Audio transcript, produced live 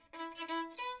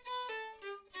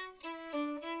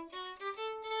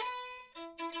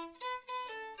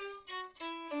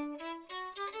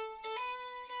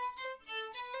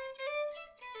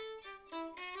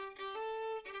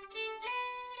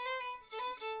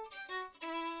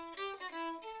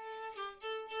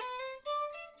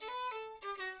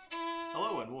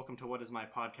Hello and welcome to What Is My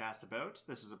Podcast About?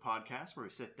 This is a podcast where we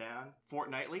sit down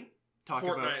fortnightly, talk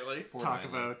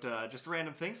about just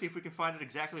random things, see if we can find out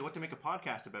exactly what to make a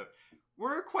podcast about.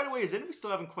 We're quite a ways in, we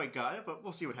still haven't quite got it, but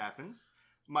we'll see what happens.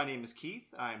 My name is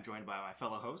Keith, I'm joined by my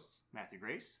fellow hosts, Matthew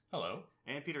Grace. Hello.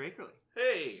 And Peter Akerley.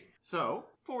 Hey! So,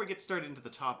 before we get started into the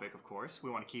topic, of course,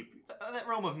 we want to keep that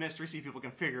realm of mystery, see if people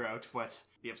can figure out what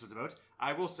the episode's about.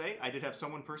 I will say, I did have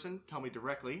one person tell me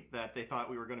directly that they thought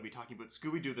we were going to be talking about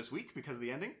Scooby-Doo this week because of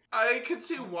the ending. I can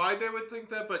see why they would think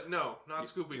that, but no, not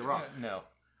Scooby-Doo. You're wrong. No.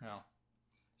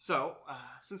 So,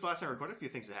 since last time I recorded, a few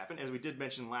things have happened. As we did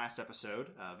mention last episode,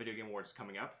 Video Game Awards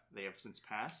coming up. They have since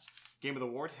passed. Game of the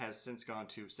Award has since gone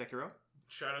to Sekiro.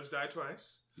 Shadows Die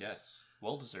Twice. Yes.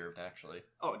 Well deserved, actually.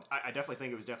 Oh, I definitely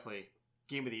think it was definitely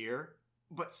Game of the Year.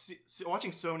 But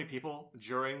watching so many people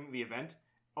during the event,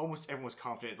 almost everyone was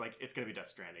confident it's going to be Death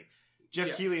Stranding.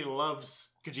 Jeff Keighley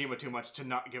loves Kojima too much to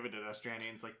not give it to Death Stranding.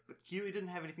 It's like, but Keighley didn't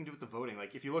have anything to do with the voting.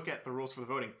 Like, if you look at the rules for the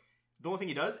voting, the only thing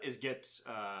he does is get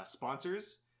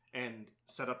sponsors and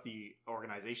set up the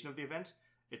organization of the event.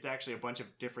 It's actually a bunch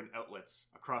of different outlets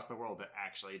across the world that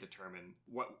actually determine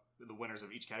what the winners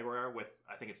of each category are, with,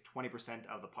 I think it's 20%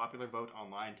 of the popular vote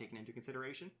online taken into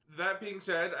consideration. That being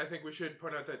said, I think we should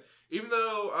point out that even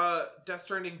though Death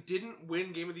Stranding didn't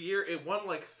win Game of the Year, it won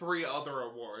like 3 other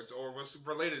awards, or was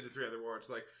related to 3 other awards.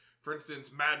 Like, for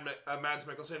instance, Mads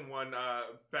Mikkelsen won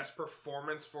Best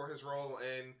Performance for his role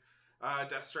in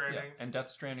Death Stranding. Yeah, and Death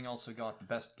Stranding also got the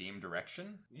Best Game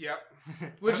Direction. Yep.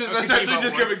 Which is essentially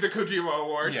just giving the Kojima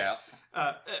Award. Yeah.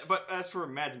 But as for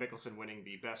Mads Mikkelsen winning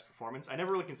the Best Performance, I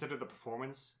never really considered the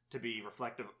performance to be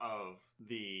reflective of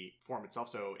the form itself,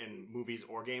 so in movies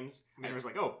or games. And it was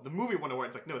like, oh, the movie won an award.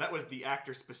 It's like, no, that was the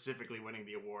actor specifically winning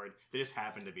the award. They just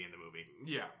happened to be in the movie.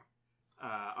 Yeah.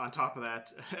 On top of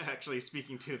that, actually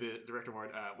speaking to the director award,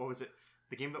 what was it?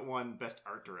 The game that won Best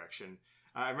Art Direction.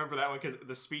 I remember that one because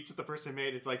the speech that the person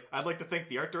made, it's like, I'd like to thank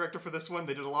the art director for this one.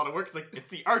 They did a lot of work. It's like, it's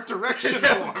the art direction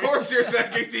award. Of course you're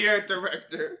thanking the art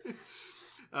director.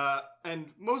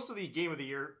 And most of the Game of the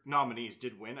Year nominees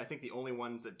did win. I think the only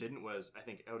ones that didn't was, I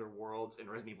think, Outer Worlds and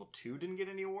Resident Evil 2 didn't get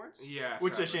any awards. Yeah.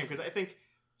 Which is a shame, because I think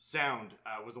sound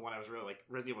was the one I was really like,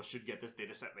 Resident Evil should get this. They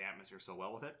just set the atmosphere so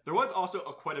well with it. There was also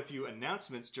quite a few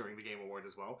announcements during the Game Awards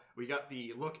as well. We got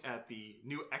the look at the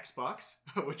new Xbox,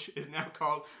 which is now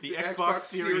called the Xbox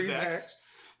Series X.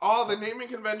 Oh, the naming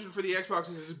convention for the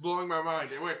Xbox is just blowing my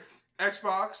mind. It went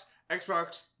Xbox,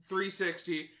 Xbox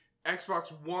 360,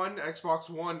 Xbox One, Xbox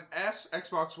One S,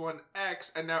 Xbox One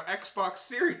X, and now Xbox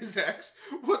Series X.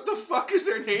 What the fuck is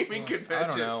their naming convention? I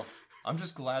don't know. I'm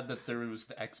just glad that there was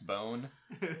the X-Bone,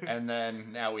 and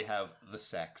then now we have the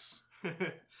sex.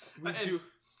 The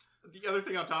other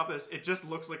thing on top of this, it just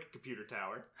looks like a computer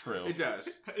tower. True. It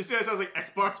does. As soon as I was like,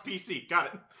 Xbox PC,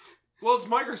 got it. Well, it's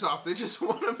Microsoft. They just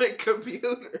want to make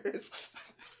computers.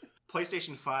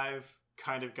 PlayStation 5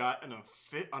 kind of got an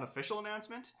unofficial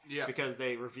announcement. Yeah. Because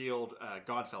they revealed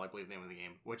Godfell, I believe the name of the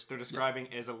game, which they're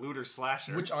describing as a looter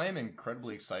slasher. Which I am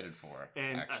incredibly excited for,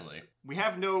 and actually. We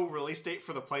have no release date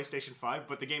for the PlayStation 5,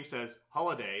 but the game says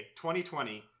Holiday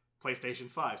 2020 PlayStation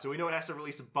 5. So we know it has to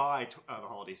release by the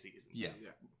holiday season. Yeah.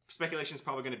 Speculation is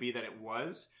probably going to be that it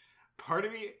was. Part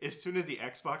of me, as soon as the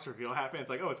Xbox reveal happened,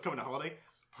 it's like, oh, it's coming to holiday.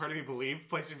 Part of me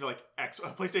believed PlayStation would be like,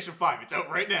 PlayStation 5, it's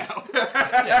out right now.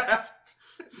 Yeah.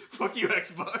 Fuck you,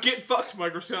 Xbox. Get fucked,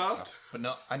 Microsoft. But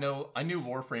no, I knew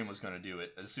Warframe was going to do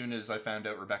it. As soon as I found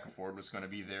out Rebecca Ford was going to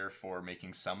be there for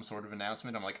making some sort of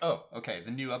announcement, I'm like, oh, okay,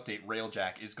 the new update,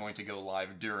 Railjack, is going to go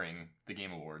live during the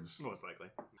Game Awards. Most likely.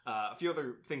 A few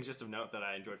other things just of note that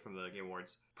I enjoyed from the Game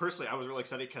Awards. Personally, I was really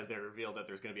excited because they revealed that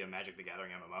there's going to be a Magic the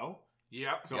Gathering MMO.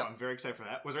 Yep. So I'm very excited for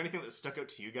that. Was there anything that stuck out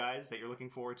to you guys that you're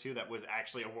looking forward to that was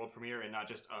actually a world premiere and not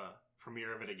just a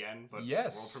premiere of it again, but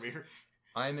yes. world premiere?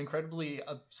 I'm incredibly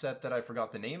upset that I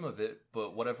forgot the name of it,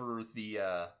 but whatever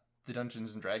the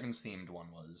Dungeons and Dragons themed one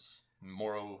was.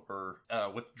 Moro, or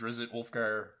with Drizzt,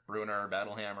 Wolfgar, Bruenor,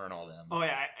 Battlehammer, and all them. Oh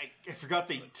yeah, I forgot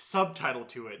the subtitle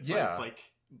to it. Yeah. But it's like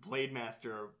Blade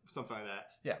Master or something like that.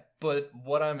 Yeah, but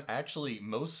what I'm actually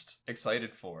most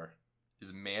excited for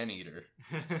is Maneater.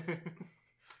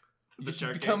 You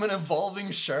should become an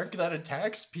evolving shark that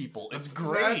attacks people. It's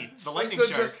great. The lightning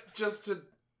shark. Just to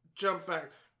jump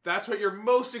back, that's what you're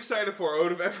most excited for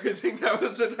out of everything that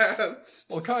was announced.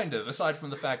 Well, kind of, aside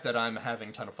from the fact that I'm having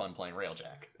a ton of fun playing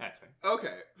Railjack. That's fair.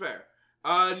 Okay, fair.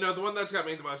 No, the one that's got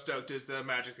me the most stoked is the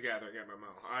Magic the Gathering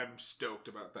MMO. I'm stoked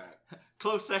about that.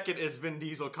 Close second is Vin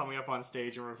Diesel coming up on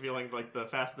stage and revealing like the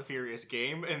Fast and the Furious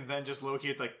game, and then just low-key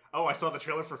it's like, oh, I saw the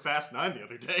trailer for Fast 9 the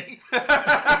other day.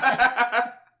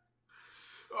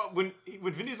 When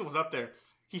Vin Diesel was up there,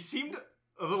 he seemed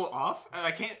a little off. And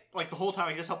I can't, like, the whole time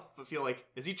I just help feel like,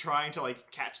 is he trying to,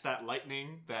 like, catch that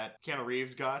lightning that Keanu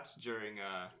Reeves got during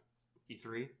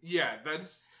E3? Yeah,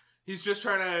 he's just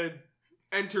trying to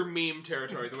enter meme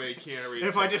territory the way Keanu Reeves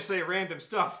If I just say random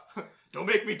stuff, don't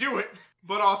make me do it.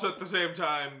 But also at the same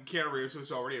time, Keanu Reeves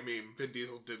was already a meme. Vin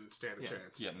Diesel didn't stand a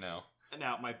chance. Yeah, no.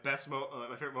 Now, my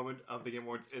favorite moment of the Game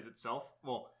Awards is itself.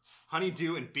 Well,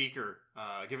 Honeydew and Beaker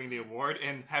giving the award,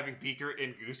 and having Beaker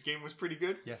in Goose Game was pretty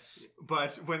good. Yes.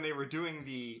 But when they were doing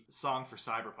the song for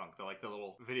Cyberpunk, the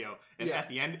little video, and Yeah. at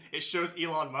the end it shows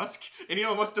Elon Musk, and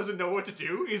Elon Musk doesn't know what to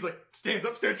do. He's like, stands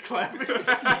up, starts clapping.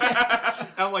 And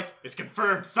I'm like, it's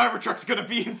confirmed. Cybertruck's gonna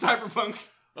be in Cyberpunk.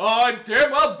 Oh, and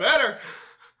damn well better.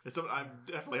 So I'm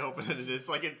definitely hoping that it is.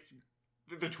 Like,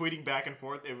 they're tweeting back and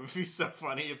forth. It would be so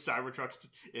funny if Cybertruck's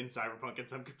just in Cyberpunk in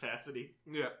some capacity.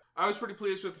 Yeah. I was pretty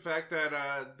pleased with the fact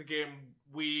that the game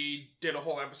we did a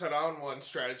whole episode on won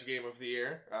Strategy Game of the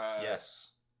Year.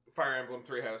 Yes. Fire Emblem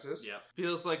Three Houses. Yeah.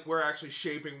 Feels like we're actually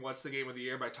shaping what's the game of the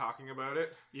year by talking about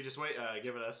it. You just wait,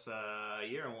 give it us a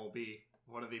year and we'll be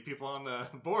one of the people on the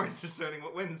board deciding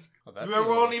what wins. Well, There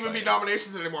won't even be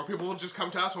nominations anymore. People will just come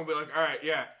to us and we'll be like, alright,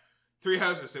 yeah, Three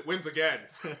Houses, it wins again.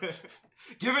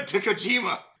 Give it to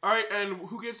Kojima! Alright, and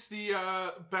who gets the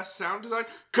best sound design?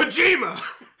 Kojima!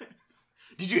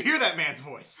 Did you hear that man's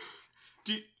voice?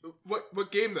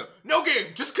 What game though? No game,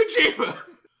 just Kojima!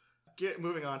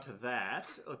 Moving on to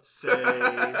that, let's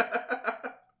say...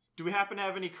 Do we happen to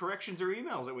have any corrections or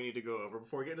emails that we need to go over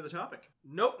before we get into the topic?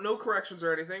 Nope, no corrections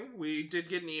or anything. We did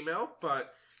get an email,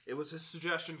 but it was a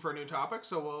suggestion for a new topic,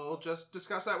 so we'll just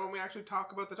discuss that when we actually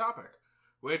talk about the topic.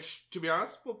 Which, to be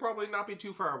honest, will probably not be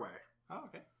too far away. Oh,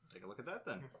 okay. Take a look at that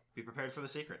then. Be prepared for the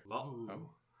secret. Well,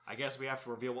 I guess we have to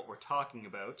reveal what we're talking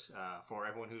about for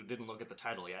everyone who didn't look at the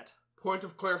title yet. Point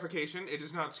of clarification, it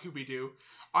is not Scooby-Doo.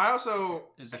 I also...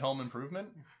 Is it Home Improvement?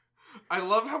 I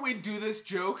love how we do this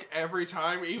joke every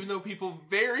time, even though people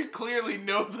very clearly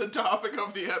know the topic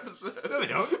of the episode. No, they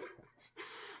don't.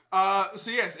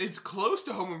 So yes, it's close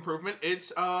to Home Improvement.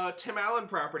 It's a Tim Allen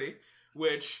property,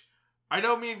 which I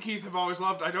know me and Keith have always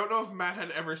loved. I don't know if Matt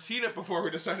had ever seen it before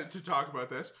we decided to talk about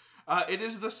this. It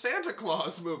is the Santa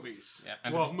Claus movies.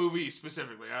 Yeah, well, movie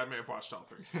specifically. I may have watched all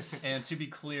three. And to be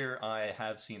clear, I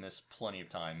have seen this plenty of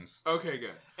times. Okay,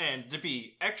 good. And to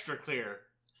be extra clear,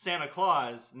 Santa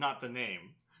Claus, not the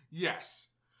name. Yes.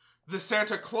 The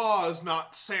Santa Claus,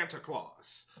 not Santa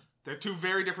Claus. They're two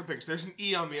very different things. There's an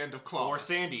E on the end of Claus. Or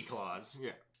Sandy Claus.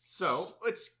 Yeah. So,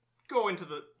 let's go into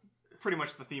pretty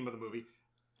much the theme of the movie.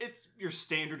 It's your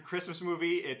standard Christmas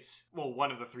movie. It's, well,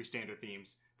 one of the three standard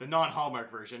themes. The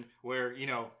non-Hallmark version, where,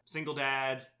 single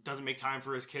dad, doesn't make time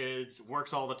for his kids,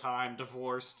 works all the time,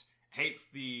 divorced, hates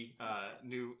the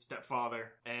new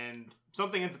stepfather, and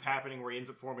something ends up happening where he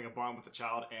ends up forming a bond with the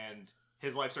child, and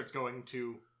his life starts going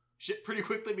to shit pretty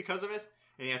quickly because of it,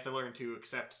 and he has to learn to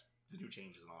accept the new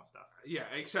changes and all that stuff. Yeah,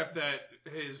 except that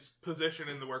his position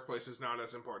in the workplace is not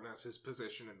as important as his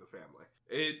position in the family.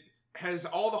 It has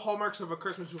all the hallmarks of a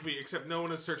Christmas movie, except no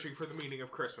one is searching for the meaning of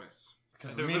Christmas.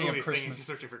 Because They're the meaning of literally Christmas...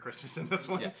 searching for Christmas in this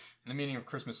one. Yeah, the meaning of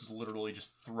Christmas is literally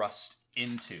just thrust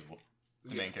into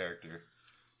the main Yes. character.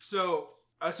 So,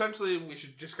 essentially, we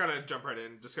should just kind of jump right in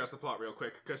and discuss the plot real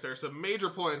quick, because there are some major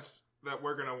points that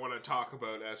we're going to want to talk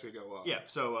about as we go on. Yeah,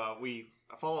 so we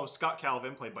follow Scott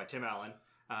Calvin, played by Tim Allen,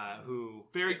 who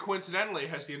very coincidentally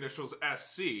has the initials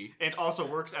SC. and also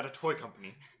works at a toy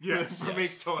company. Yes. Who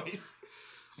makes toys.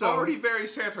 So, already very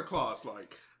Santa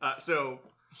Claus-like. So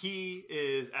he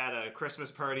is at a Christmas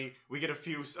party. We get a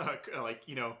few,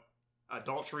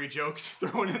 adultery jokes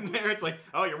thrown in there. It's like,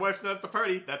 oh, your wife's not at the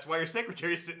party. That's why your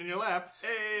secretary's sitting in your lap.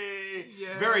 Hey!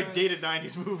 Yeah. Very dated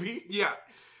 90s movie. Yeah.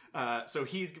 So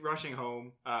he's rushing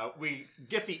home. We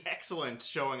get the excellent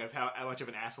showing of how much of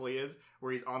an asshole he is,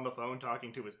 where he's on the phone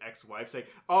talking to his ex-wife saying,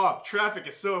 oh, traffic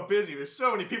is so busy. There's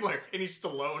so many people here. And he's just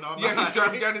alone on the Yeah, he's highway.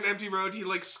 driving down an empty road. He,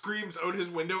 screams out his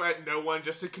window at no one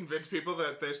just to convince people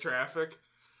that there's traffic.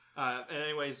 And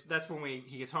anyways, that's when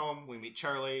he gets home. We meet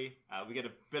Charlie. We get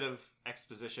a bit of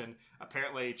exposition.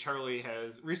 Apparently, Charlie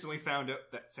has recently found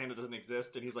out that Santa doesn't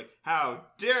exist, and he's like, how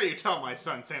dare you tell my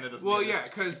son Santa doesn't Well, yeah,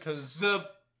 exist? because the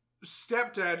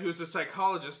stepdad, who's a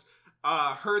psychologist,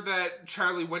 heard that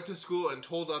Charlie went to school and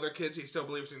told other kids he still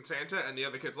believes in Santa, and the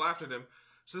other kids laughed at him.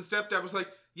 So the stepdad was like,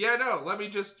 yeah, no, let me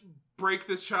just break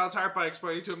this child's heart by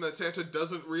explaining to him that Santa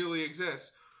doesn't really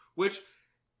exist. Which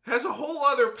has a whole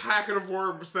other packet of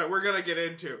worms that we're gonna get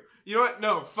into. You know what?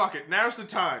 No, fuck it. Now's the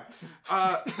time.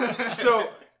 So,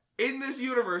 in this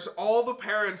universe, all the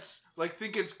parents,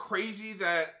 think it's crazy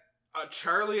that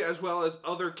Charlie, as well as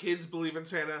other kids, believe in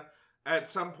Santa.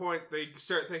 At some point, they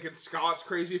start thinking Scott's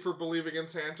crazy for believing in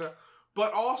Santa.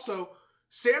 but also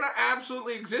Santa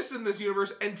absolutely exists in this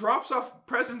universe and drops off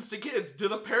presents to kids. Do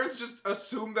the parents just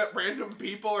assume that random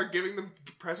people are giving them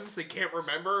presents they can't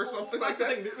remember or something like that?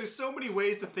 That's the thing. There's so many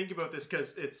ways to think about this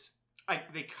because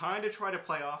they kind of try to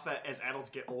play off that as adults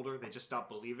get older, they just stop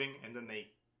believing and then they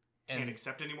can't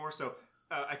accept anymore. So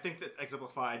I think that's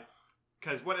exemplified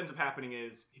because what ends up happening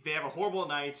is they have a horrible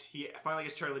night. He finally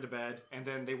gets Charlie to bed, and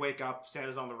then they wake up.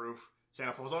 Santa's on the roof.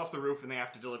 Santa falls off the roof, and they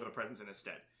have to deliver the presents in his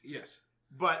stead. Yes.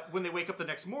 But when they wake up the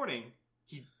next morning,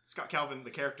 Scott Calvin, the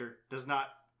character, does not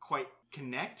quite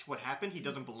connect what happened. He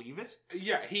doesn't believe it.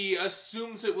 Yeah, he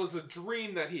assumes it was a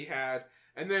dream that he had,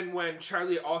 and then when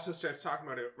Charlie also starts talking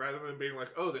about it, rather than being like,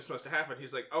 oh, this must have happened,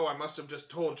 he's like, oh, I must have just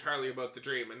told Charlie about the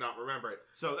dream and not remember it.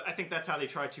 So I think that's how they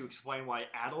try to explain why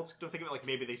adults don't think of it. Like,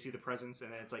 maybe they see the presents,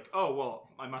 and then it's like, oh, well,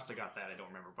 I must have got that. I don't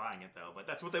remember buying it, though. But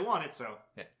that's what they wanted, so...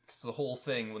 Yeah, because the whole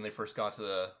thing, when they first got to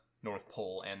the North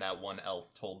Pole, and that one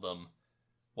elf told them,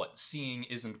 what, seeing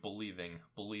isn't believing,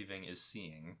 believing is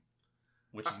seeing.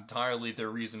 Which is entirely the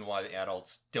reason why the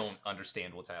adults don't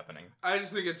understand what's happening. I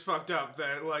just think it's fucked up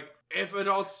that, like, if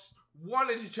adults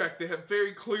wanted to check, they have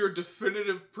very clear,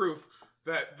 definitive proof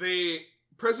that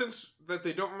presents that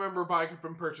they don't remember buying have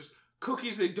been purchased,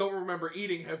 cookies they don't remember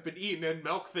eating have been eaten, and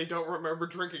milk they don't remember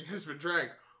drinking has been drank.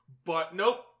 But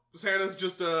nope, Santa's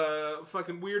just a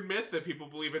fucking weird myth that people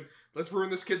believe in. Let's ruin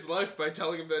this kid's life by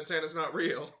telling him that Santa's not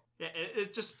real. Yeah,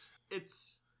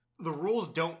 it's... The rules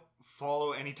don't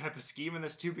follow any type of scheme in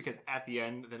this too, because at the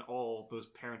end, then all those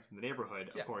parents in the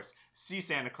neighborhood, of course, see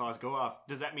Santa Claus go off.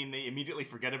 Does that mean they immediately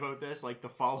forget about this, like, the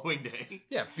following day?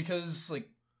 Yeah, because, like,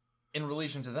 in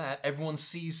relation to that, everyone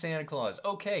sees Santa Claus.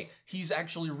 Okay, he's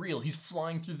actually real. He's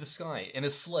flying through the sky in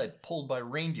a sled pulled by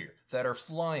reindeer that are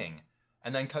flying.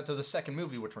 And then cut to the second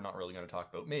movie, which we're not really going to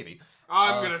talk about, maybe.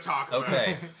 I'm going to talk about it.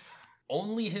 Okay.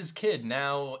 Only his kid,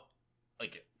 now,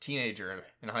 like, teenager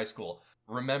in high school,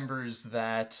 remembers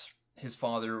that his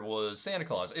father was Santa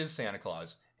Claus, is Santa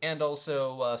Claus, and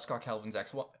also Scott Calvin's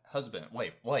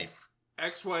wife.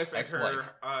 Ex-wife and her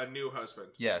new husband.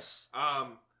 Yes.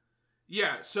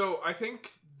 Yeah, so I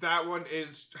think that one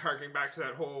is harking back to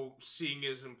that whole seeing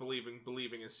isn't believing,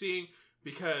 believing is seeing,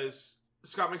 because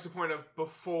Scott makes a point of,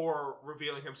 before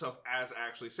revealing himself as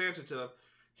actually Santa to them,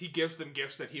 he gives them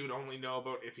gifts that he would only know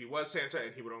about if he was Santa,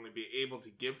 and he would only be able to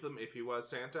give them if he was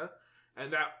Santa.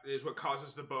 And that is what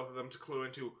causes the both of them to clue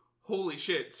into, holy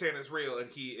shit, Santa's real and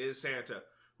he is Santa.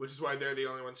 Which is why they're the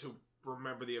only ones who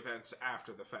remember the events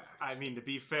after the fact. I mean, to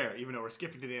be fair, even though we're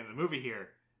skipping to the end of the movie here,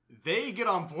 they get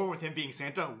on board with him being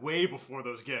Santa way before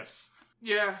those gifts.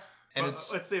 Yeah. And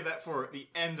let's save that for the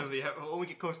end of when we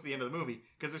get close to the end of the movie,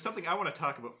 because there's something I want to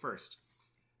talk about first.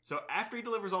 So after he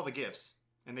delivers all the gifts,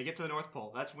 and they get to the North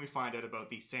Pole, that's when we find out about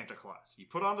the Santa Claus. You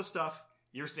put on the stuff,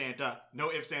 you're Santa,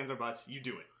 no ifs, ands, or buts, you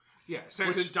do it. Yeah,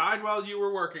 Santa died while you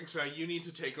were working, so now you need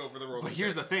to take over the role. But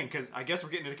here's the thing, because I guess we're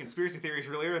getting into conspiracy theories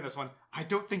really early in this one. I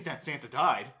don't think that Santa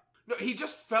died. No, he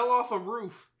just fell off a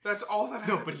roof. That's all that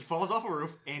happened. No, but he falls off a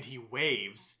roof, and he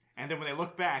waves. And then when they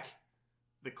look back,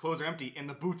 the clothes are empty, and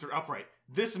the boots are upright.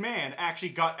 This man actually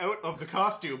got out of the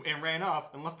costume and ran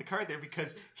off and left the car there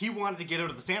because he wanted to get out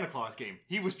of the Santa Claus game.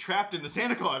 He was trapped in the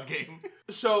Santa Claus game.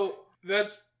 So,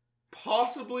 that's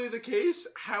possibly the case.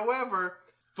 However,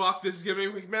 fuck, this is gonna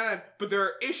make me mad, but there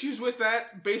are issues with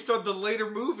that based on the later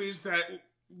movies that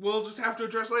we'll just have to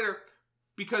address later.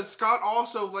 Because Scott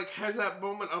also, like, has that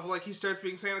moment of, like, he starts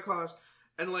being Santa Claus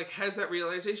and, like, has that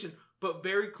realization, but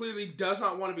very clearly does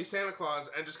not want to be Santa Claus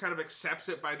and just kind of accepts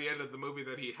it by the end of the movie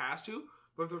that he has to.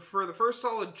 But for the first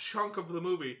solid chunk of the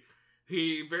movie,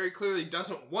 he very clearly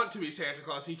doesn't want to be Santa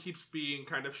Claus. He keeps being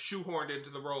kind of shoehorned into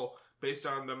the role based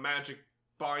on the magic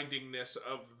bindingness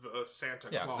of the Santa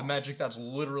Claus. Yeah, the magic that's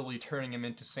literally turning him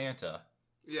into Santa.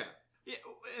 Yeah. Yeah,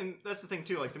 and that's the thing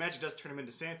too, like, the magic does turn him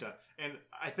into Santa, and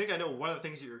I think I know one of the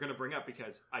things that you're going to bring up,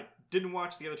 because I didn't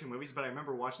watch the other two movies, but I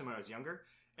remember watching them when I was younger,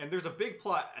 and there's a big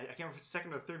plot, I can't remember if it's the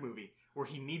second or the third movie, where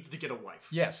he needs to get a wife.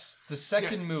 Yes, the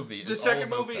second movie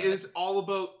is all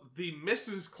about the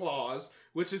Mrs. Claus,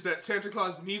 which is that Santa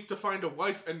Claus needs to find a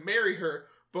wife and marry her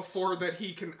before that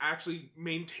he can actually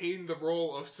maintain the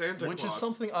role of Santa Claus. Which is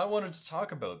something I wanted to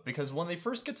talk about, because when they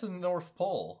first get to the North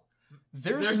Pole,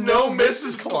 there's no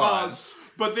Mrs. Claus,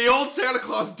 but the old Santa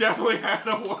Claus definitely had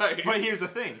a wife. But here's the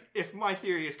thing, if my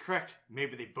theory is correct,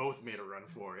 maybe they both made a run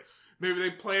for it. Maybe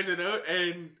they planned it out,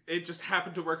 and it just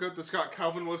happened to work out that Scott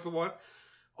Calvin was the one.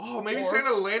 Oh, maybe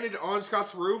Santa landed on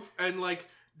Scott's roof and, like,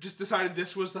 just decided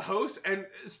this was the host, and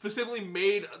specifically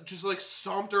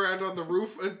stomped around on the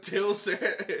roof until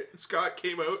Scott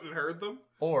came out and heard them.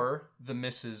 Or the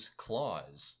Mrs.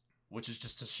 Claus, which is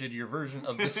just a shittier version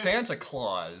of the Santa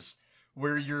Claus,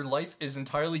 where your life is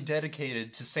entirely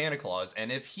dedicated to Santa Claus,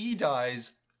 and if he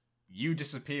dies, you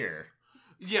disappear.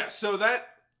 Yeah, so that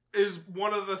is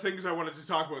one of the things I wanted to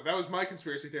talk about. That was my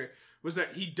conspiracy theory, was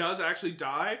that he does actually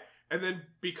die, and then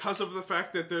because of the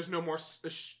fact that there's no more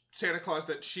Santa Claus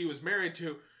that she was married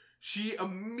to, she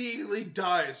immediately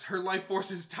dies. Her life force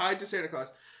is tied to Santa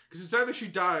Claus. Because it's either she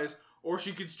dies, or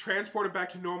she gets transported back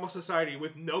to normal society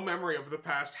with no memory of the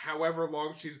past, however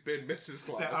long she's been Mrs.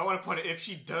 Claus. Now, I want to point out, if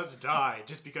she does die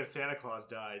just because Santa Claus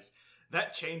dies,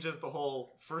 that changes the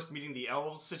whole first meeting the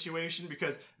elves situation,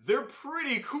 because they're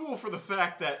pretty cool for the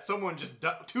fact that someone just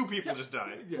two people just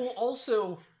died. Yeah. Well,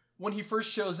 also, when he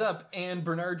first shows up and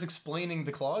Bernard's explaining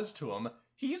the clause to him,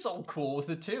 he's all cool with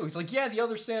it too. He's like, yeah, the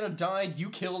other Santa died, you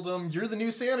killed him, you're the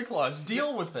new Santa Claus,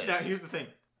 deal with it. Now, here's the thing.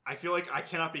 I feel like I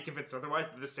cannot be convinced otherwise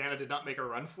that this Santa did not make a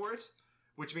run for it,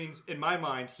 which means, in my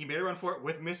mind, he made a run for it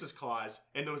with Mrs. Claus,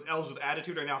 and those elves with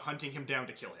attitude are now hunting him down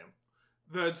to kill him.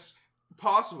 That's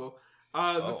possible.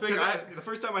 The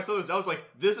first time I saw this, I was like,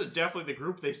 this is definitely the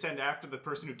group they send after the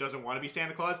person who doesn't want to be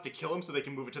Santa Claus to kill him so they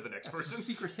can move it to the next person. A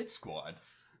secret hit squad.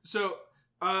 So,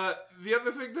 the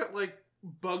other thing that,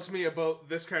 bugs me about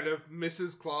this kind of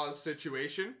Mrs. Claus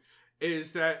situation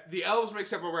is that the elves make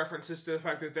several references to the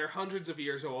fact that they're hundreds of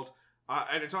years old,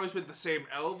 and it's always been the same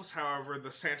elves. However,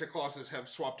 the Santa Clauses have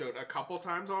swapped out a couple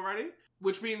times already,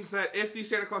 which means that if the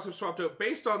Santa Claus have swapped out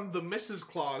based on the Mrs.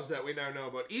 Claus that we now know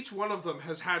about, each one of them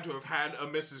has had to have had a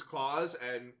Mrs. Claus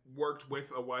and worked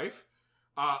with a wife.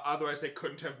 Otherwise, they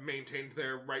couldn't have maintained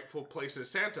their rightful place as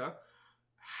Santa.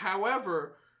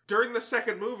 However, during the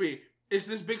second movie, it's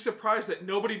this big surprise that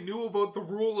nobody knew about the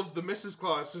rule of the Mrs.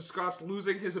 Claus, so Scott's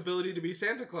losing his ability to be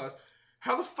Santa Claus.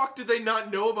 How the fuck did they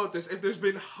not know about this if there's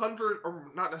been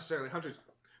not necessarily hundreds,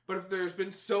 but if there's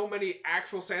been so many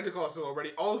actual Santa Clauses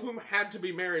already, all of whom had to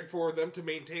be married for them to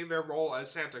maintain their role as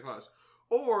Santa Claus?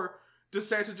 Or does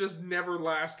Santa just never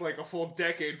last a full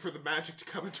decade for the magic to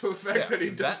come into effect that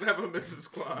he doesn't have a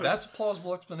Mrs. Claus? That's a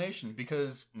plausible explanation,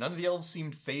 because none of the elves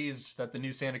seemed phased that the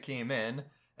new Santa came in.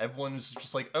 Everyone's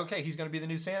just like, okay, he's going to be the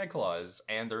new Santa Claus,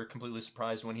 and they're completely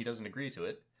surprised when he doesn't agree to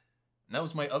it. And that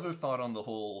was my other thought on the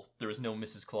whole, there was no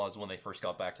Mrs. Claus when they first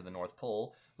got back to the North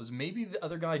Pole, was maybe the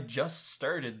other guy just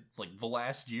started, the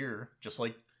last year, just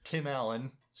like Tim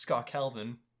Allen, Scott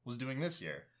Calvin, was doing this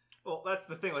year. Well, that's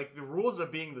the thing, the rules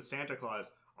of being the Santa Claus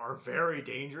are very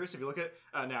dangerous. If you look at,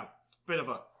 now, bit of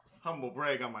a humble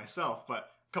brag on myself, but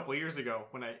a couple of years ago,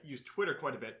 when I used Twitter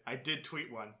quite a bit, I did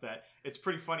tweet once that it's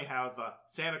pretty funny how the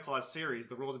Santa Claus series,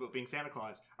 the rules about being Santa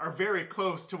Claus, are very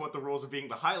close to what the rules of being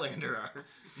the Highlander are.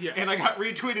 Yes. And I got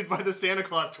retweeted by the Santa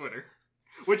Claus Twitter,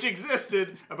 which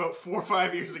existed about 4 or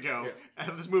 5 years ago. Yeah.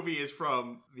 And this movie is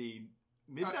from the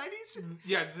mid-90s?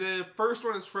 Yeah, the first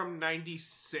one is from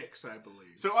 96, I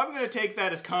believe. So I'm going to take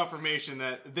that as confirmation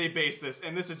that they based this,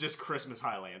 and this is just Christmas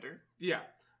Highlander. Yeah.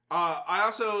 I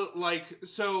also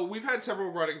so we've had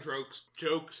several running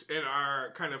jokes in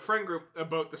our kind of friend group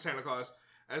about the Santa Claus,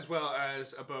 as well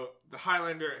as about the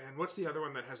Highlander, and what's the other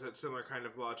one that has that similar kind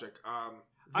of logic?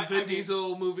 The Vin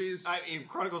Diesel movies.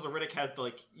 Chronicles of Riddick has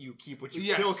the you keep what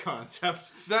you kill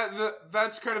concept.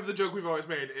 That's kind of the joke we've always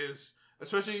made, is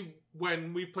especially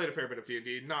when we've played a fair bit of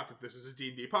D&D, not that this is a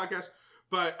D&D podcast,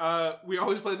 but we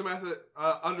always play the method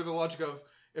under the logic of,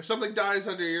 if something dies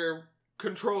under your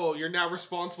control, you're now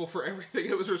responsible for everything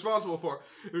it was responsible for.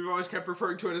 We've always kept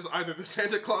referring to it as either the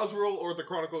Santa Claus rule or the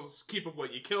Chronicles keep of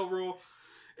what you kill rule.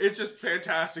 It's just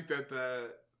fantastic that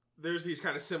there's these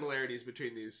kind of similarities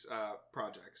between these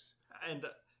projects. And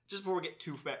just before we get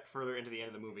too further into the end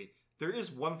of the movie, there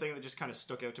is one thing that just kind of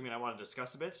stuck out to me and I want to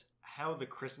discuss a bit. How the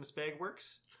Christmas bag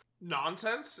works.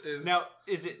 Nonsense is... Now,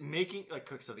 is it making...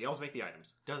 so the elves make the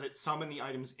items. Does it summon the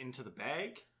items into the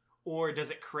bag? Or does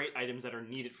it create items that are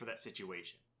needed for that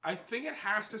situation? I think it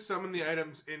has to summon the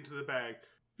items into the bag,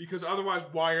 because otherwise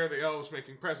why are the elves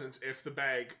making presents if the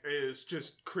bag is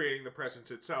just creating the presents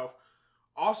itself?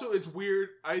 Also, it's weird.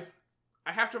 I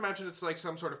have to imagine it's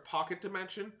some sort of pocket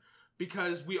dimension,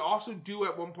 because we also do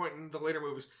at one point in the later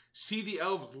movies see the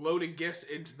elves loading gifts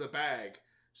into the bag.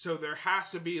 So there has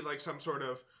to be some sort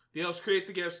of... The elves create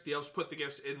the gifts, the elves put the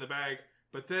gifts in the bag,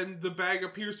 but then the bag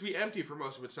appears to be empty for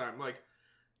most of its time.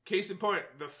 Case in point,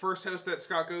 the first house that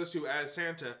Scott goes to as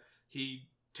Santa, he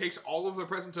takes all of the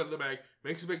presents out of the bag,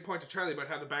 makes a big point to Charlie about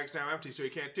how the bag's now empty, so he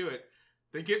can't do it.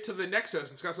 They get to the next house,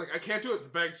 and Scott's like, I can't do it. The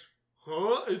bag's,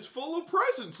 it's full of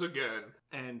presents again.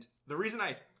 And the reason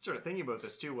I started thinking about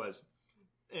this, too, was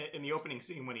in the opening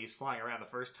scene when he's flying around the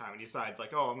first time, and he decides, I'm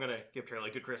going to give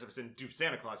Charlie a good Christmas and do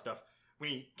Santa Claus stuff.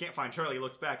 When he can't find Charlie, he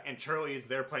looks back, and Charlie is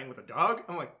there playing with a dog.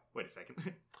 I'm like, wait a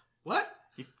second. What?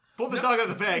 Pull this dog out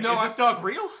of the bag. Is this dog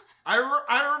real?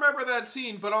 I remember remember that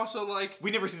scene, but also, like...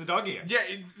 We never see the dog again. Yeah,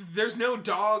 there's no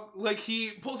dog. Like,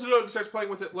 he pulls it out and starts playing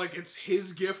with it like it's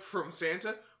his gift from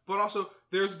Santa, but also,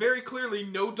 there's very clearly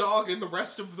no dog in the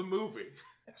rest of the movie.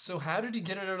 So how did he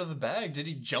get it out of the bag? Did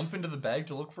he jump into the bag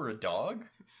to look for a dog?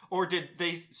 Or did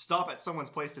they stop at someone's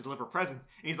place to deliver presents,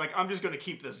 and he's like, I'm just going to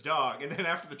keep this dog, and then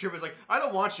after the trip, he's like, I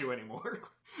don't want you anymore.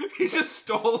 He just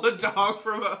stole a dog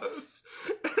from us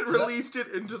and released it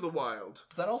into the wild.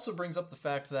 That also brings up the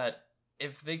fact that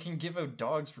if they can give out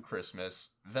dogs for Christmas,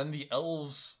 then the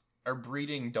elves are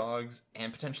breeding dogs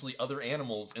and potentially other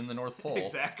animals in the North Pole.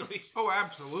 Exactly. Oh,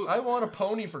 absolutely. I want a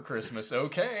pony for Christmas,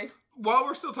 okay? While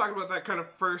we're still talking about that kind of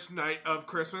first night of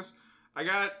Christmas, I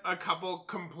got a couple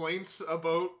complaints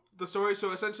about the story.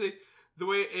 So essentially, the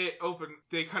way it opened,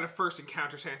 they kind of first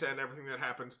encounter Santa and everything that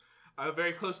happens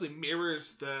very closely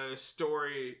mirrors the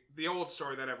story, the old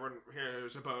story that everyone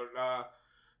hears about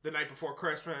the night before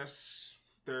Christmas.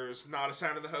 There's not a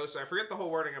sound in the house. I forget the whole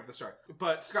wording of the story.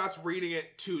 But Scott's reading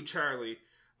it to Charlie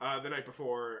the night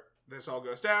before this all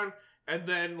goes down. And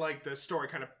then, like, the story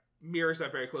kind of mirrors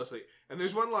that very closely. And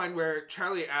there's one line where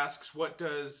Charlie asks, what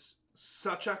does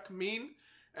Suchuk mean?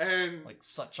 And like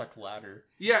Suchuk ladder.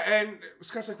 Yeah, and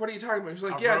Scott's like, what are you talking about? He's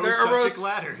like, there arose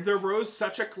ladder. There rose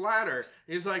Suchuk ladder.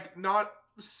 He's like, not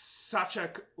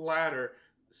Suchuk ladder,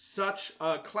 such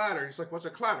a clatter. He's like, what's a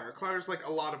clatter? A clatter's like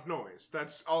a lot of noise.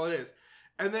 That's all it is.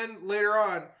 And then later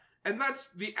on, and that's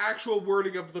the actual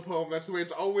wording of the poem. That's the way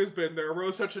it's always been. There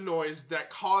arose such a noise that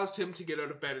caused him to get out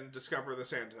of bed and discover the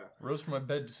Santa. Rose from my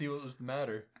bed to see what was the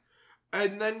matter.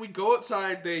 And then we go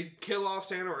outside, they kill off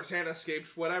Santa, or Santa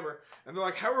escapes, whatever. And they're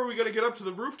like, how are we going to get up to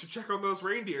the roof to check on those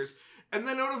reindeers? And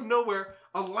then out of nowhere,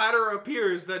 a ladder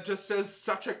appears that just says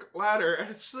such a ladder. And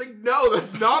it's like, no,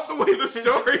 that's not the way the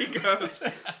story goes.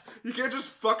 You can't just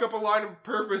fuck up a line on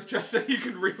purpose just so you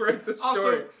can rewrite the story.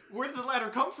 Also, where did the ladder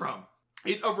come from?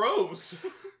 It arose.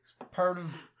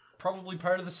 Probably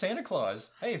part of the Santa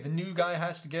Claus. Hey, the new guy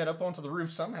has to get up onto the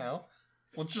roof somehow.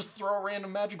 We'll just throw a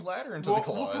random magic ladder into the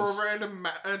claws. We'll throw a random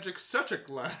magic such a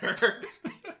ladder.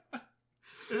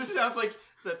 This sounds like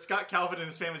that Scott Calvin and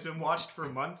his family's been watched for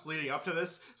months leading up to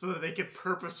this so that they could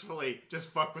purposefully just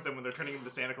fuck with him when they're turning into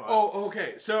Santa Claus. Oh,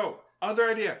 okay. So, other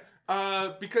idea.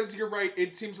 Because you're right,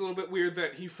 it seems a little bit weird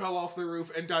that he fell off the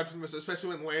roof and died from this, especially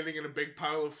when landing in a big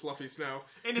pile of fluffy snow.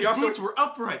 And his boots were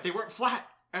upright. They weren't flat.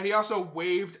 And he also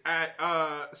waved at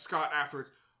Scott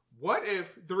afterwards. What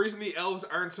if the reason the elves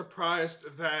aren't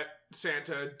surprised that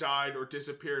Santa died or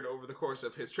disappeared over the course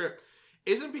of his trip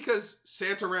isn't because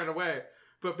Santa ran away,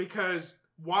 but because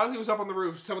while he was up on the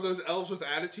roof, some of those elves with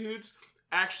attitudes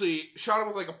actually shot him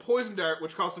with like a poison dart,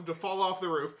 which caused him to fall off the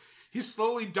roof. He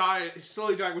slowly died,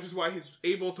 which is why he's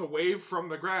able to wave from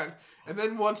the ground. And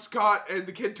then once Scott and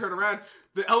the kid turn around,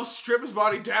 the elves strip his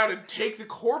body down and take the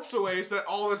corpse away so that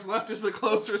all that's left is the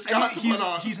clothes for Scott to put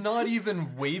on. He's not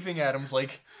even waving at him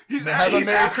like, he's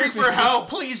asking for help.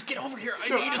 Please, get over here. I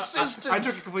need assistance. I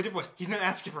took a completely different way. He's not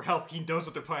asking for help. He knows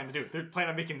what they're planning to do. They're planning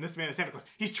on making this man a Santa Claus.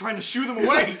 He's trying to shoo them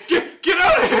away. Like, get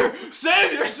out of here!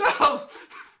 Save yourselves!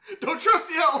 Don't trust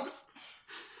the elves!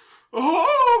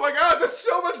 Oh my god, that's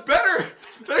so much better!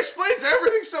 That explains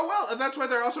everything so well. And that's why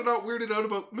they're also not weirded out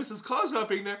about Mrs. Claus not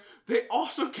being there. They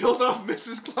also killed off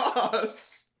Mrs.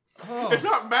 Claus. Oh. It's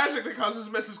not magic that causes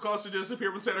Mrs. Claus to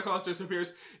disappear when Santa Claus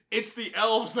disappears. It's the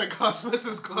elves that cause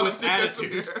Mrs. Claus to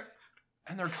disappear.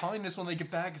 And their kindness when they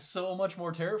get back is so much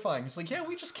more terrifying. It's like, yeah,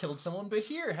 we just killed someone, but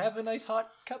here, have a nice hot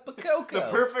cup of cocoa. The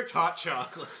perfect hot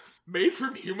chocolate. Made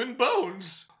from human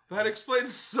bones. That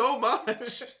explains so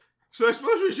much. So I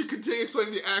suppose we should continue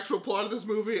explaining the actual plot of this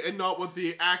movie and not what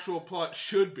the actual plot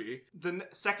should be. The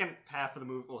second half of the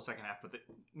movie, well, second half, but the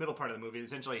middle part of the movie is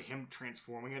essentially him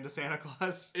transforming into Santa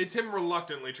Claus. It's him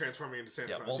reluctantly transforming into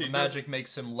Santa Claus. Well, the magic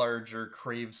makes him larger,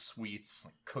 craves sweets,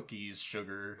 like cookies,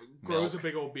 sugar, grows milk. A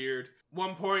big old beard.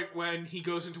 One point when he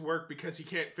goes into work because he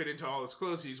can't fit into all his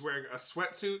clothes, he's wearing a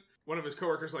sweatsuit. One of his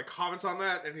coworkers like comments on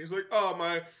that, and he's like, "Oh,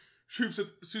 my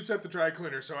suit's at the dry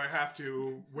cleaner, so I have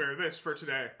to wear this for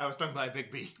today." I was stung by a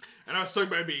big bee. And I was stung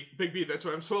by a big bee, that's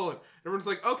why I'm swollen. Everyone's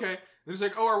like, okay. And he's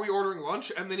like, oh, are we ordering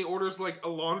lunch? And then he orders like a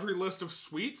laundry list of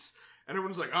sweets. And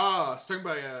everyone's like, stung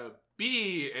by a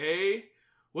bee, eh?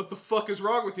 What the fuck is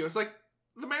wrong with you? It's like,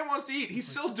 the man wants to eat. He's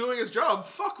still doing his job.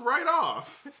 Fuck right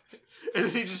off. And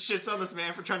then he just shits on this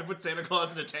man for trying to put Santa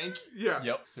Claus in a tank. Yeah.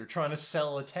 Yep. They're trying to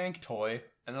sell a tank toy.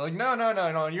 And they're like,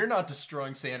 no, you're not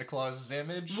destroying Santa Claus's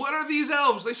image. What are these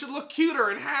elves? They should look cuter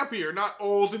and happier, not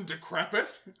old and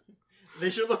decrepit. They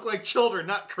should look like children,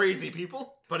 not crazy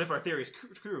people. But if our theory's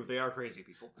true, they are crazy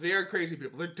people. They are crazy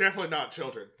people. They're definitely not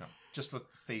children. No, just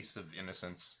with the face of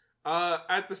innocence.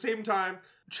 At the same time,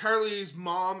 Charlie's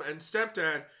mom and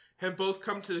stepdad have both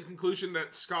come to the conclusion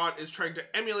that Scott is trying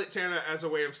to emulate Santa as a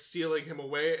way of stealing him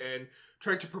away and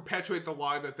trying to perpetuate the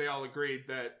lie that they all agreed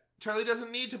that Charlie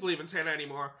doesn't need to believe in Santa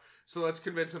anymore, so let's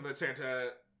convince him that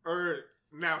Santa... Or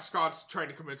now Scott's trying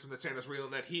to convince him that Santa's real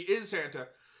and that he is Santa.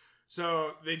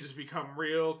 So they just become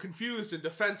real confused and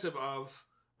defensive of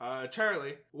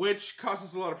Charlie, which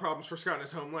causes a lot of problems for Scott in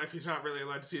his home life. He's not really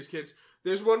allowed to see his kids.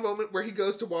 There's one moment where he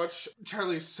goes to watch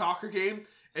Charlie's soccer game,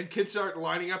 and kids start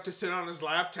lining up to sit on his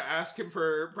lap to ask him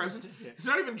for presents. He's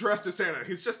not even dressed as Santa.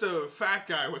 He's just a fat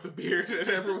guy with a beard, and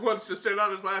everyone wants to sit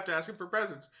on his lap to ask him for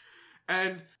presents.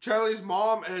 And Charlie's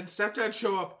mom and stepdad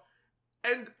show up,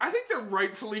 and I think they're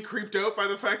rightfully creeped out by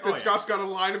the fact that Scott's got a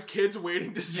line of kids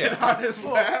waiting to sit on his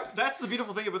lap. That's the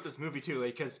beautiful thing about this movie, too,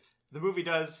 like, because the movie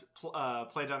does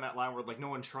play down that line where, like, no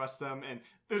one trusts them, and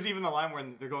there's even the line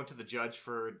when they're going to the judge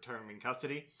for determining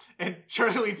custody, and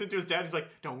Charlie leans into his dad, he's like,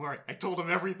 don't worry, I told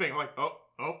him everything. I'm like, oh,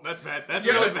 that's bad. That's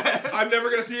really bad. I'm never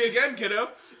going to see you again,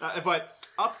 kiddo. But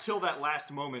up till that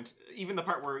last moment, even the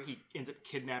part where he ends up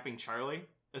kidnapping Charlie,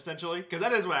 essentially, because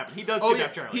that is what happened. He does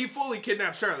kidnap Charlie. He fully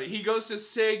kidnaps Charlie. He goes to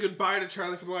say goodbye to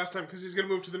Charlie for the last time because he's going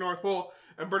to move to the North Pole,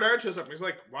 and Bernard shows up, and he's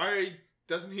like, why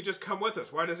doesn't he just come with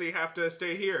us? Why does he have to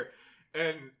stay here?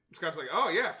 And Scott's like, oh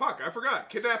yeah, fuck, I forgot.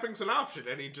 Kidnapping's an option.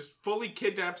 And he just fully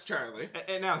kidnaps Charlie.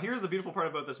 And now, here's the beautiful part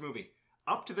about this movie.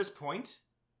 Up to this point,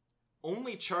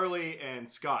 only Charlie and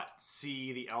Scott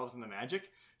see the elves and the magic.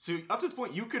 So up to this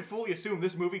point, you could fully assume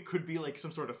this movie could be like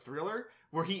some sort of thriller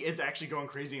where he is actually going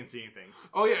crazy and seeing things.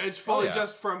 Oh yeah, it's fully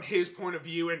just from his point of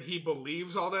view, and he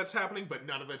believes all that's happening, but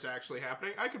none of it's actually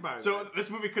happening. I could buy that. So this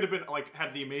movie could have been like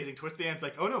had the amazing twist at the end. It's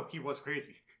like, oh no, he was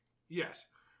crazy. Yes.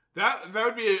 That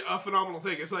would be a phenomenal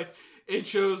thing. It's like, it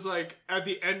shows, like, at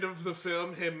the end of the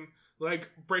film, him, like,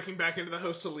 breaking back into the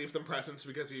house to leave them presents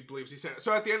because he believes he's Santa.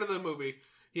 So at the end of the movie,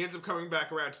 he ends up coming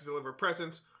back around to deliver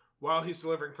presents. While he's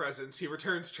delivering presents, he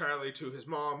returns Charlie to his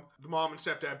mom. The mom and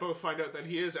stepdad both find out that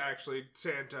he is actually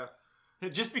Santa.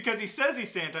 Just because he says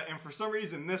he's Santa, and for some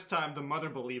reason this time the mother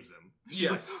believes him. She's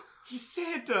like, he's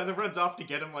Santa, and then runs off to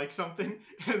get him like something.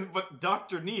 But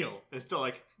Dr. Neil is still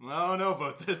like, I don't know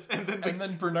about this. And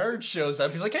then Bernard shows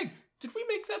up. He's like, hey, did we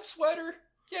make that sweater?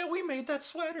 Yeah, we made that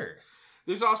sweater.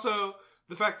 There's also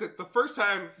the fact that the first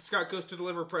time Scott goes to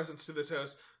deliver presents to this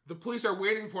house, the police are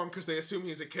waiting for him because they assume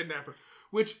he's a kidnapper.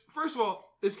 Which, first of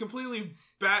all, is completely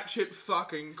batshit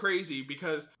fucking crazy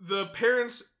because the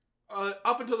parents,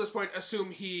 up until this point,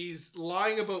 assume he's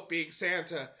lying about being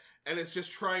Santa and is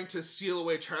just trying to steal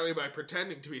away Charlie by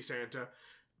pretending to be Santa.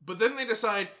 But then they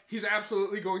decide he's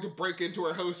absolutely going to break into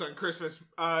our house on Christmas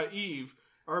Eve,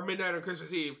 or midnight on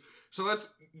Christmas Eve. So let's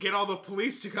get all the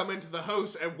police to come into the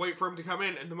house and wait for him to come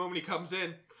in, and the moment he comes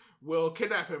in, we'll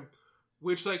kidnap him.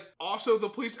 Which, like, also the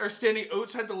police are standing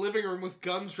outside the living room with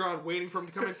guns drawn, waiting for him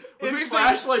to come in. And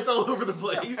flashlights all over the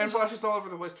place. And flashlights all over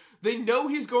the place. They know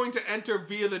he's going to enter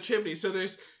via the chimney, so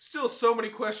there's still so many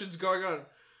questions going on.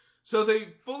 So they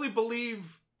fully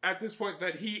believe at this point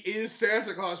that he is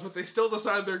Santa Claus, but they still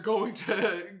decide they're going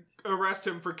to arrest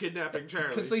him for kidnapping Charlie.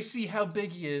 Because they see how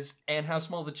big he is and how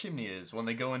small the chimney is when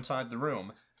they go inside the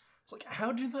room. It's like,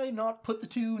 how do they not put the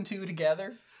two and two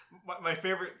together? My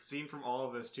favorite scene from all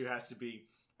of this, too, has to be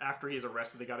after he's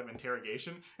arrested, they got him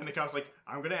interrogation, and the cop's like,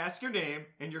 I'm going to ask your name,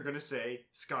 and you're going to say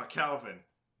Scott Calvin.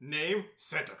 Name,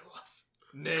 Santa Claus.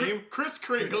 Name, Kris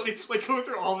Kringle. Like, going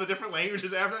through all the different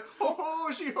languages after that.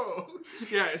 Ho-ho, she-ho.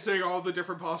 Yeah, it's saying all the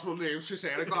different possible names for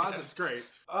Santa Claus. It's great.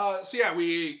 So yeah,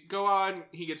 we go on.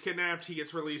 He gets kidnapped. He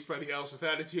gets released by the elves with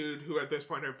attitude, who at this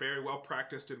point are very well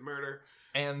practiced in murder.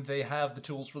 And they have the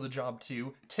tools for the job,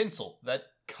 too. Tinsel that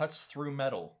cuts through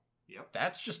metal. Yep.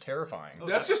 That's just terrifying.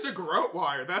 That's just a grout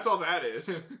wire. That's all that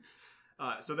is.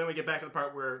 So then we get back to the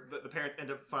part where the parents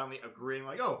end up finally agreeing,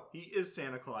 like, oh, he is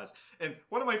Santa Claus. And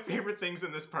one of my favorite things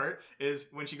in this part is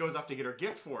when she goes off to get her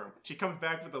gift for him, she comes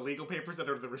back with the legal papers that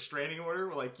are the restraining order,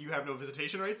 where, like, you have no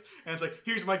visitation rights, and it's like,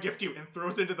 here's my gift to you, and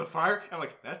throws it into the fire. And I'm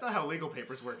like, that's not how legal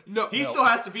papers work. No. He still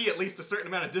has to be at least a certain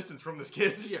amount of distance from this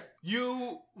kid. Yeah.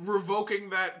 You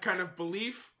revoking that kind of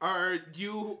belief, or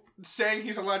you saying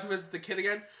he's allowed to visit the kid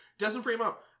again, doesn't free him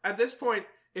up. At this point,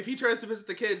 if he tries to visit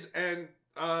the kids and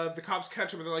the cops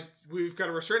catch him and they're like, we've got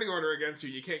a restraining order against you,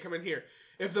 you can't come in here.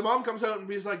 If the mom comes out and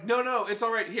he's like, no, it's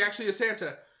alright, he actually is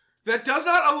Santa, that does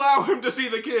not allow him to see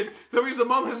the kid. That means the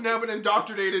mom has now been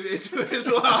indoctrinated into his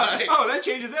lie. Oh, that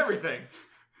changes everything.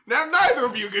 Now neither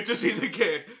of you get to see the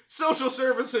kid. Social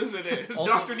services it is.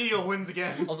 Also, Dr. Neil wins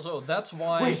again. Also, that's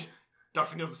why... Wait,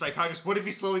 Dr. Neil's a psychiatrist. What if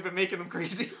he's slowly been making them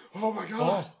crazy? Oh my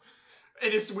god.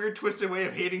 And his weird twisted way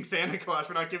of hating Santa Claus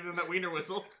for not giving them that wiener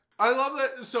whistle. I love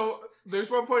that. So there's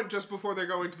one point just before they're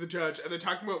going to the judge, and they're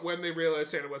talking about when they realized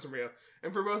Santa wasn't real.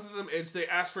 And for both of them, it's they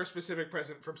asked for a specific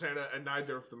present from Santa, and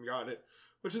neither of them got it.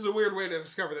 Which is a weird way to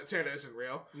discover that Santa isn't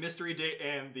real. Mystery date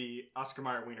and the Oscar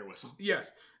Mayer wiener whistle.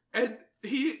 Yes. And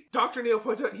Dr. Neil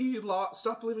points out he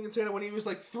stopped believing in Santa when he was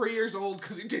like 3 years old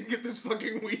because he didn't get this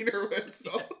fucking wiener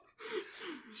whistle. Yeah.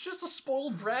 He's just a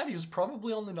spoiled brat. He was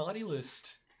probably on the naughty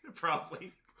list.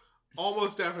 Probably.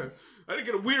 Almost definite. I didn't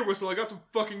get a wiener whistle. I got some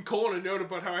fucking coal and a note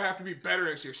about how I have to be better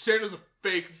next year. Santa's a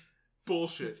fake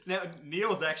bullshit. Now,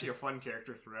 Neil is actually a fun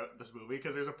character throughout this movie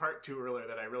because there's a part 2 earlier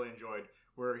that I really enjoyed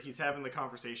where he's having the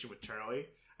conversation with Charlie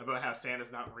about how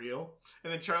Santa's not real.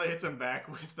 And then Charlie hits him back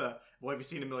with, well, have you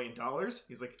seen $1 million?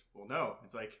 He's like, well, no.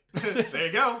 It's like, there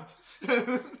you go.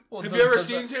 Well, have you ever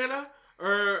seen Santa?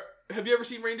 Or have you ever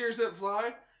seen reindeers that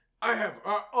fly? I have.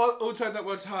 Outside that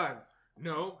one time.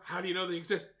 No. How do you know they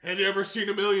exist? Have you ever seen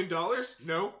 $1 million?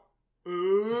 No.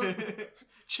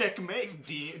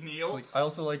 Checkmate, Neil. Like, I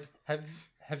also like,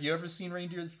 have you ever seen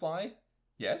reindeer fly?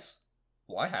 Yes.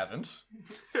 Well, I haven't.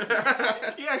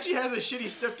 He actually has a shitty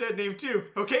stepdad name too.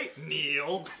 Okay,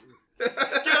 Neil. Get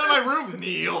out of my room,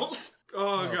 Neil.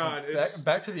 Oh, God.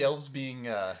 Back to the elves being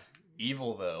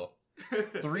evil, though.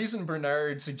 The reason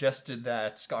Bernard suggested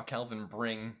that Scott Calvin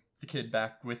bring the kid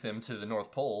back with him to the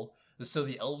North Pole is so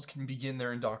the elves can begin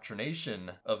their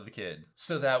indoctrination of the kid.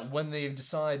 So that when they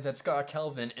decide that Scott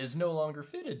Calvin is no longer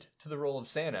fitted to the role of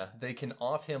Santa, they can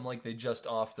off him like they just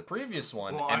offed the previous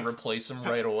one and replace him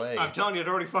right away. I'm telling you, it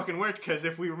already fucking worked, because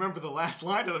if we remember the last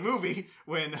line of the movie,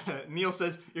 when Neil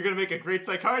says, you're going to make a great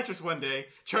psychiatrist one day,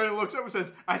 Charlie looks up and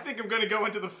says, I think I'm going to go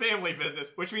into the family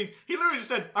business, which means he literally just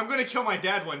said, I'm going to kill my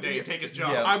dad one day and take his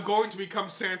job. Yeah. I'm going to become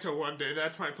Santa one day.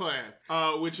 That's my plan.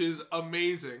 Which is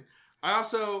amazing.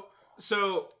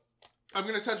 So, I'm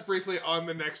going to touch briefly on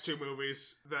the next 2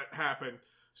 movies that happen.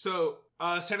 So,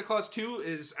 Santa Claus 2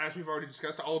 is, as we've already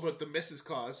discussed, all about the Mrs.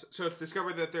 Claus. So it's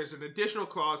discovered that there's an additional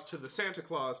clause to the Santa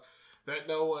Claus that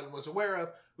no one was aware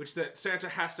of, which that Santa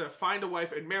has to find a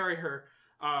wife and marry her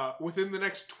within the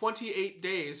next 28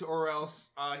 days, or else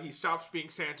he stops being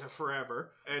Santa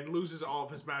forever and loses all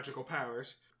of his magical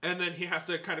powers. And then he has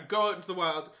to kind of go out into the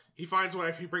wild. He finds a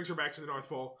wife, he brings her back to the North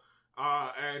Pole,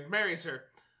 and marries her.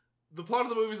 The plot of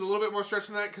the movie is a little bit more stretched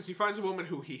than that because he finds a woman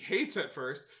who he hates at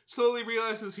first, slowly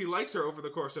realizes he likes her over the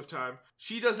course of time.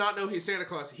 She does not know he's Santa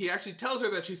Claus. He actually tells her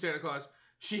that she's Santa Claus.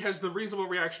 She has the reasonable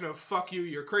reaction of, fuck you,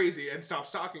 you're crazy, and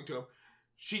stops talking to him.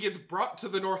 She gets brought to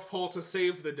the North Pole to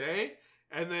save the day,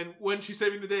 and then when she's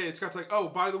saving the day, Scott's like, oh,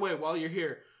 by the way, while you're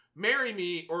here, marry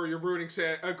me or you're ruining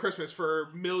Christmas for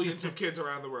millions of kids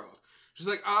around the world. She's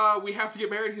like, we have to get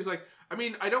married. He's like, I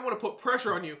mean, I don't want to put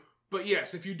pressure on you, but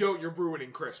yes, if you don't, you're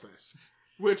ruining Christmas.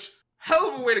 Which,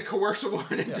 hell of a way to coerce a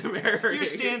woman into marrying. Your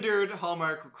standard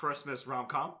Hallmark Christmas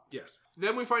rom-com. Yes.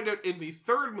 Then we find out in the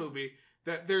third movie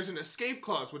that there's an escape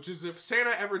clause, which is if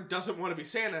Santa ever doesn't want to be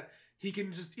Santa, he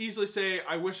can just easily say,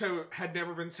 I wish I had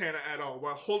never been Santa at all.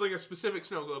 While holding a specific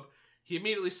snow globe, he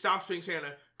immediately stops being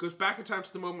Santa, goes back in time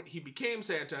to the moment he became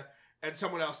Santa, and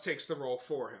someone else takes the role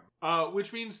for him.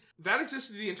 Which means that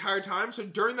existed the entire time. So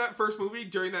during that first movie,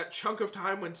 during that chunk of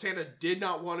time when Santa did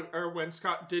not want to, or when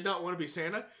Scott did not want to be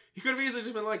Santa, he could have easily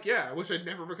just been like, yeah, I wish I'd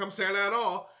never become Santa at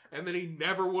all. And then he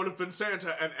never would have been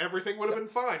Santa, and everything would have been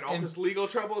fine. All his legal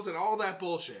troubles and all that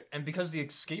bullshit. And because the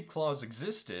escape clause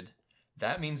existed,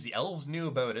 that means the elves knew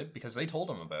about it because they told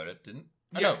him about it, didn't?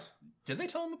 Yes. No. Did they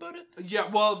tell him about it? Yeah,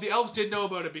 well, the elves did know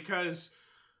about it because...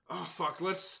 Oh, fuck.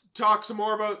 Let's talk some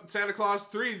more about Santa Claus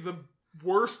 3, the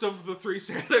worst of the 3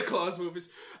 Santa Claus movies.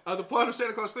 The plot of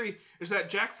Santa Claus 3 is that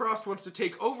Jack Frost wants to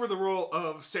take over the role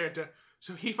of Santa,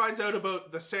 so he finds out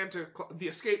about the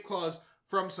escape clause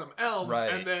from some elves,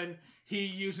 and then he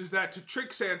uses that to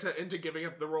trick Santa into giving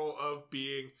up the role of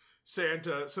being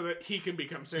Santa so that he can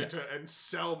become Santa and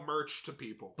sell merch to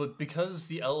people. But because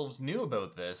the elves knew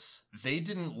about this, they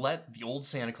didn't let the old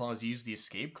Santa Claus use the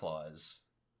escape clause.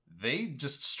 They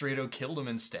just straight out killed him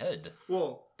instead.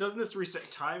 Well, doesn't this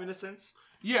reset time in a sense?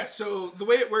 Yeah, so the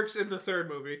way it works in the third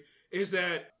movie is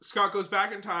that Scott goes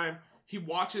back in time, he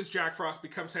watches Jack Frost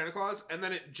become Santa Claus, and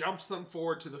then it jumps them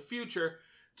forward to the future,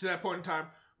 to that point in time,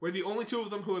 where the only 2 of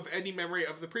them who have any memory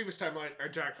of the previous timeline are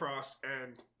Jack Frost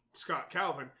and Scott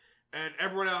Calvin, and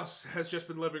everyone else has just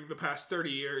been living the past 30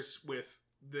 years with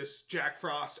this Jack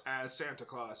Frost as Santa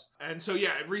Claus. And so,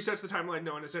 yeah, it resets the timeline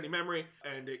no one has any memory,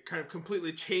 and it kind of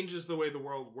completely changes the way the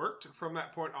world worked from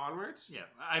that point onwards. Yeah,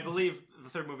 I believe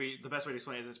the third movie, the best way to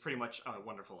explain it is it's pretty much A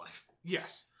Wonderful Life.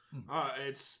 Yes.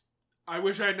 It's, I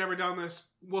wish I had never done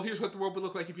this. Well, here's what the world would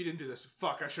look like if you didn't do this.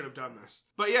 Fuck, I should have done this.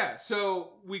 But yeah,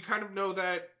 so we kind of know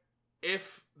that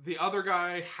if the other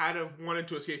guy had have wanted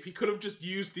to escape, he could have just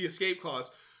used the escape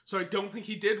clause. So I don't think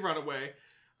he did run away.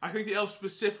 I think the elves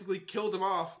specifically killed him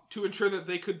off to ensure that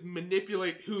they could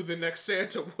manipulate who the next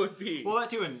Santa would be. Well, that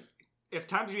too, and if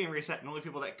time's being reset and only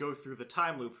people that go through the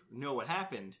time loop know what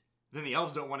happened, then the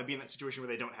elves don't want to be in that situation where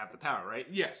they don't have the power, right?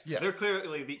 Yes. Yeah. They're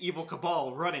clearly the evil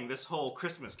cabal running this whole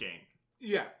Christmas game.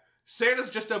 Yeah. Santa's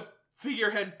just a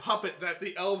figurehead puppet that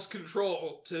the elves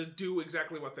control to do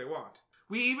exactly what they want.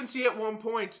 We even see at one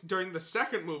point during the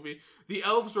second movie, the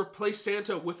elves replace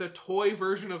Santa with a toy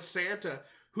version of Santa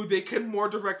who they can more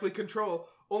directly control.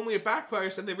 Only it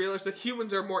backfires and they realize that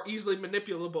humans are more easily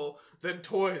manipulable than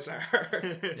toys are.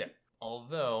 Yeah.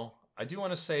 Although, I do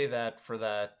want to say that for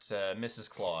that Mrs.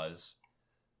 Claus,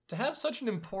 to have such an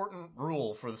important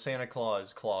rule for the Santa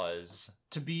Claus clause,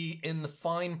 to be in the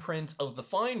fine print of the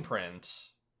fine print,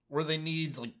 where they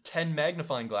need like 10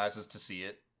 magnifying glasses to see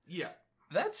it, Yeah.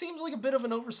 that seems like a bit of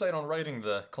an oversight on writing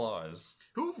the clause.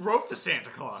 Who wrote the Santa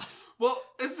Claus? Well,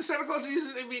 if the Santa Claus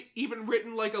isn't even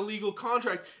written like a legal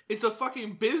contract, it's a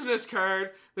fucking business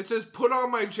card that says, put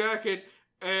on my jacket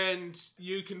and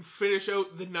you can finish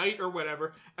out the night or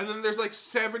whatever. And then there's like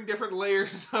 7 different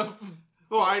layers of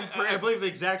fine print. I believe the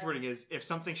exact wording is, if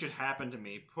something should happen to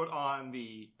me, put on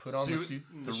the suit.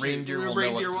 The suit. reindeer will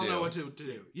know what to do. to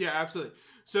do. Yeah, absolutely.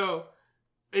 So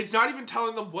it's not even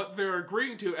telling them what they're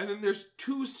agreeing to, and then there's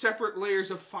 2 separate layers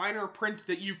of finer print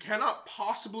that you cannot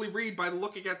possibly read by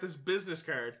looking at this business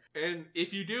card. And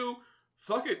if you do,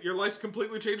 fuck it, your life's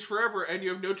completely changed forever, and you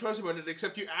have no choice about it,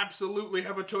 except you absolutely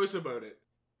have a choice about it.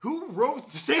 Who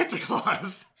wrote the Santa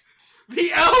Claus?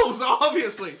 The elves,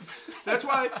 obviously! That's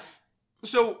why...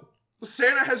 So,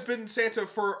 Santa has been Santa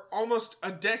for almost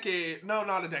a decade. No,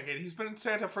 not a decade. He's been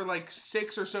Santa for like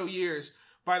 6 or so years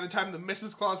by the time the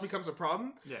Mrs. Claus becomes a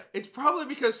problem. Yeah. It's probably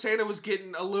because Santa was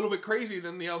getting a little bit crazy.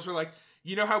 Then the elves were like,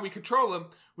 you know how we control him?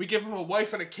 We give him a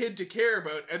wife and a kid to care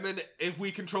about. And then if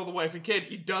we control the wife and kid,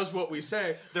 he does what we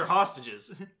say. They're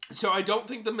hostages. So I don't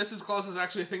think the Mrs. Claus is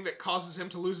actually a thing that causes him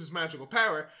to lose his magical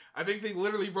power. I think they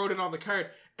literally wrote it on the card,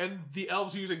 and the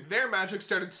elves using their magic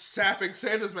started sapping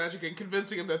Santa's magic and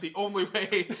convincing him that the only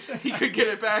way he could get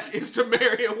it back is to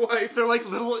marry a wife. They're like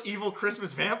little evil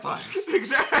Christmas vampires.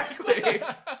 Exactly.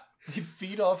 They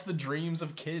feed off the dreams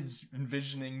of kids,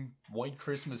 envisioning white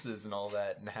Christmases and all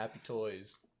that, and happy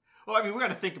toys. Well, I mean, we got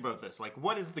to think about this. Like,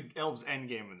 what is the elves' end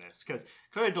game in this? Because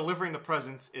clearly delivering the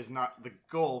presents is not the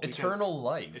goal. Eternal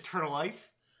life. Eternal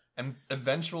life? And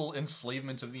eventual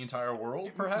enslavement of the entire world,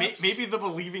 perhaps? Maybe the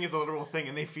believing is a literal thing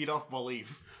and they feed off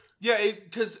belief. Yeah,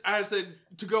 because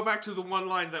to go back to the one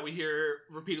line that we hear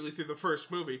repeatedly through the first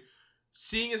movie,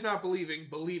 seeing is not believing,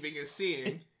 believing is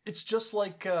seeing. It's just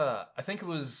like, I think it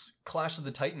was Clash of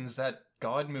the Titans, that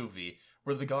God movie,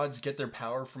 where the gods get their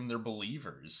power from their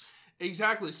believers.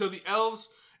 Exactly. So the elves,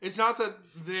 it's not that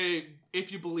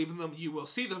if you believe in them, you will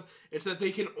see them. It's that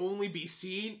they can only be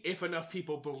seen if enough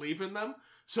people believe in them.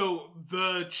 So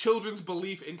the children's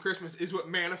belief in Christmas is what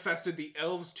manifested the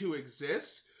elves to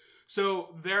exist.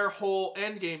 So their whole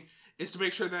end game is to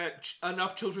make sure that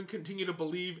enough children continue to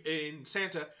believe in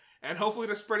Santa, and hopefully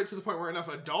to spread it to the point where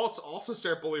enough adults also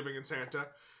start believing in Santa,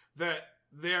 that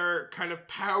their kind of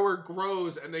power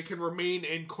grows and they can remain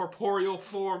in corporeal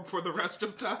form for the rest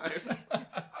of time.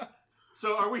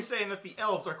 So are we saying that the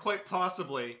elves are quite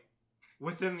possibly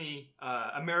within the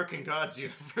American Gods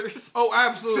universe? Oh,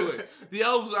 absolutely. The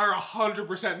elves are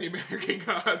 100% the American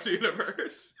Gods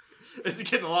universe. It's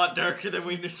getting a lot darker than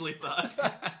we initially thought.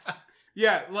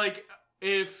 Yeah, like,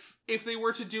 if they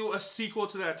were to do a sequel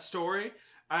to that story,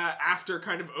 after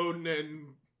kind of Odin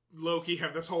and Loki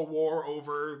have this whole war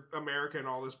over America and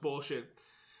all this bullshit,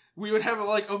 we would have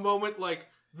like a moment like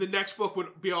the next book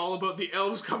would be all about the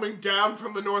elves coming down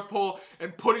from the North Pole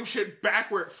and putting shit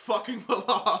back where it fucking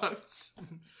belongs.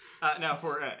 Now,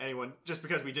 for anyone, just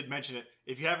because we did mention it,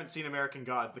 if you haven't seen American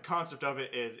Gods, the concept of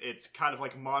it is it's kind of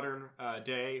like modern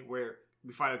day where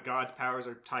we find out God's powers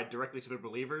are tied directly to their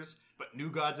believers, but new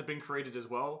gods have been created as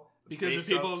well. Because of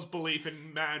people's belief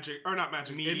in magic, or not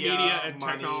magic, Media, in media and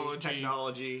money,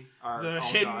 technology are the all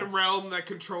hidden gods. realm that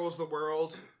controls the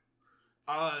world.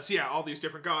 So yeah, all these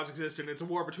different gods exist, and it's a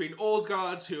war between old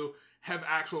gods who have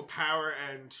actual power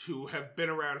and who have been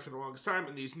around for the longest time,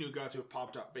 and these new gods who have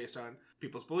popped up based on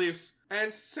people's beliefs.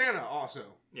 And Santa also.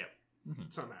 Yeah.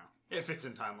 Somehow. It fits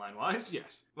in timeline-wise.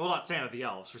 Yes. Well, not Santa, the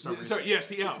elves, for some reason. So, yes,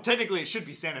 the elves. Technically, it should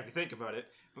be Santa if you think about it,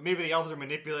 but maybe the elves are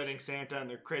manipulating Santa and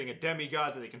they're creating a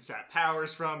demigod that they can sap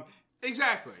powers from.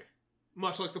 Exactly.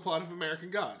 much like the plot of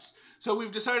American Gods. So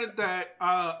we've decided that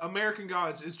American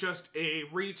Gods is just a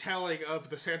retelling of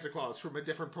the Santa Claus from a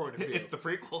different point of view. It's the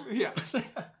prequel. Yeah.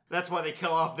 That's why they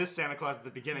kill off this Santa Claus at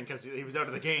the beginning, because he was out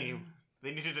of the game.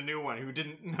 They needed a new one who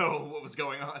didn't know what was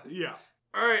going on. Yeah.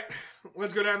 Alright,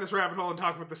 let's go down this rabbit hole and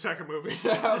talk about the second movie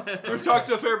now. We've talked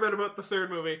a fair bit about the third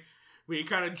movie. We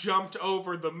kind of jumped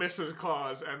over the Mrs.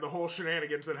 Claus and the whole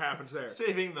shenanigans that happens there.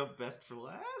 Saving the best for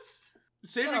last?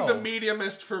 Saving the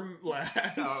mediumist for last.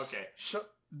 Oh, okay.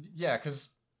 Yeah, because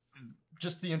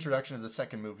just the introduction of the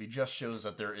second movie just shows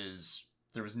that there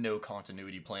was no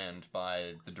continuity planned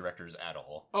by the directors at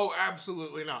all. Oh,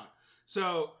 absolutely not.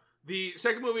 So, the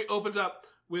second movie opens up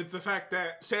with the fact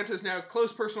that Santa's now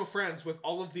close personal friends with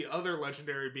all of the other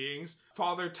legendary beings.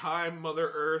 Father Time, Mother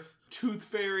Earth, Tooth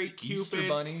Fairy, Cupid, Easter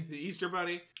Bunny. the Easter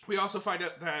Bunny. We also find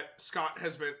out that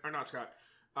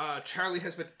Charlie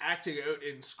has been acting out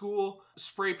in school,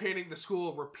 spray painting the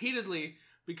school repeatedly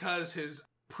because his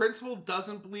principal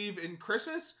doesn't believe in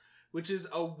Christmas, which is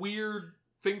a weird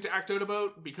thing to act out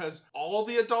about because all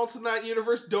the adults in that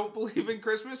universe don't believe in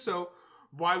Christmas, so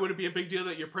why would it be a big deal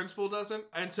that your principal doesn't?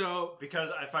 And so... Because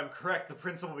if I'm correct, the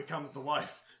principal becomes the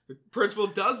wife. The principal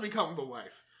does become the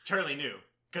wife. Charlie knew,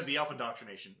 because the elf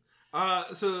indoctrination.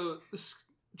 So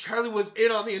Charlie was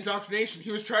in on the indoctrination.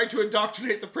 He was trying to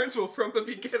indoctrinate the principal from the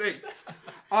beginning.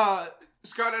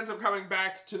 Scott ends up coming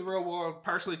back to the real world,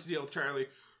 partially to deal with Charlie,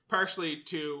 partially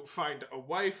to find a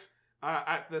wife.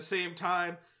 At the same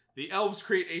time, the elves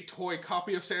create a toy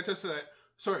copy of Santa so that...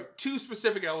 Sorry, 2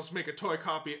 specific elves make a toy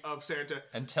copy of Santa.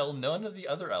 And tell none of the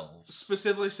other elves.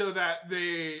 Specifically so that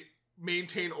they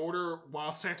maintain order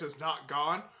while Santa's not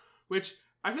gone. Which,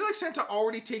 I feel like Santa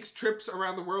already takes trips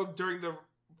around the world during the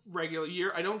regular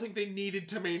year. I don't think they needed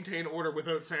to maintain order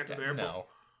without Santa there. No.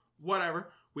 But whatever.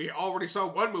 We already saw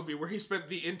one movie where he spent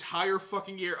the entire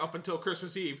fucking year up until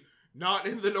Christmas Eve not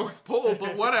in the North Pole,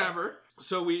 but whatever.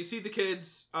 So we see the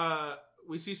kids,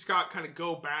 we see Scott kind of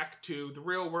go back to the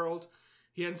real world.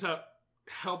 He ends up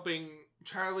helping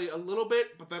Charlie a little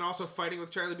bit, but then also fighting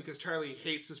with Charlie because Charlie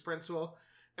hates his principal,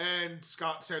 and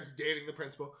Scott starts dating the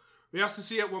principal. We also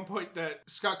see at one point that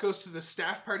Scott goes to the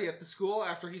staff party at the school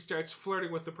after he starts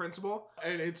flirting with the principal,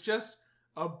 and it's just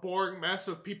a boring mess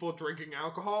of people drinking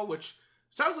alcohol, which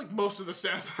sounds like most of the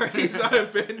staff parties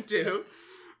I've been to.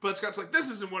 But Scott's like, this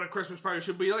isn't what a Christmas party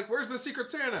should be. Like, where's the Secret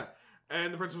Santa?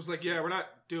 And the principal's like, yeah, we're not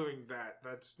doing that.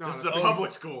 That's not This is a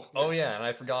public school. Oh, yeah, and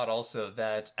I forgot also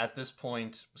that at this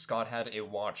point, Scott had a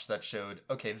watch that showed,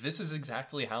 okay, this is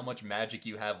exactly how much magic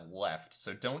you have left,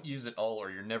 so don't use it all or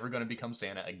you're never going to become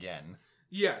Santa again.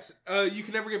 Yes, you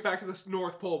can never get back to the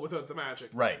North Pole without the magic.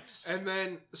 Right. And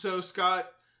then, so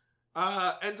Scott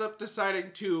ends up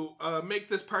deciding to make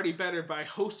this party better by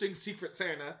hosting Secret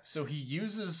Santa. So he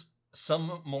uses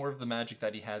some more of the magic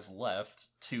that he has left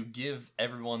to give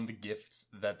everyone the gifts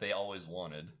that they always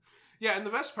wanted. Yeah, and the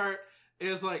best part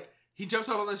is, like, he jumps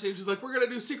up on the stage, he's like, we're gonna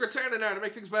do Secret Santa now to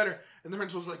make things better. And the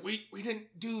principal's like, we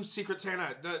didn't do Secret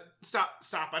Santa. Stop,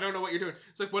 I don't know what you're doing.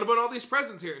 It's like, what about all these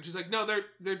presents here? And she's like, no,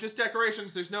 they're just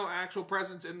decorations. There's no actual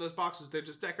presents in those boxes. They're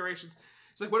just decorations.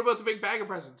 It's like, what about the big bag of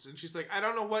presents? And she's like, I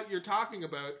don't know what you're talking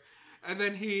about. And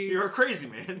then You're a crazy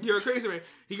man. You're a crazy man.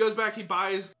 He goes back, he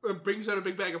brings out a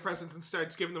big bag of presents and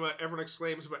starts giving them out. Everyone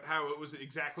exclaims about how it was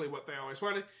exactly what they always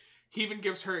wanted. He even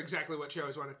gives her exactly what she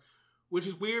always wanted. Which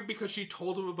is weird because she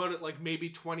told him about it like maybe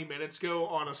 20 minutes ago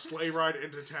on a sleigh ride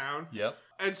into town. Yep.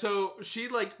 And so she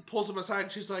like pulls him aside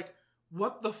and she's like,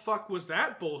 what the fuck was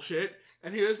that bullshit?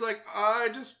 And he was like,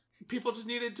 people just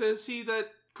needed to see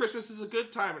that Christmas is a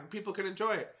good time and people can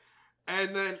enjoy it.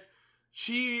 And then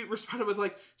she responded with,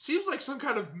 like, seems like some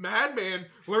kind of madman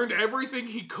learned everything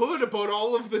he could about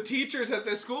all of the teachers at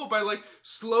this school by, like,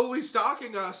 slowly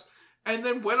stalking us, and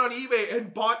then went on eBay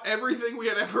and bought everything we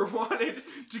had ever wanted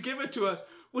to give it to us,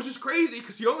 which is crazy,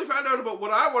 because he only found out about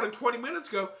what I wanted 20 minutes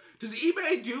ago. Does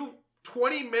eBay do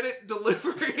 20-minute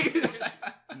deliveries?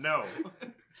 No.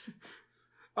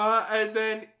 And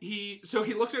then he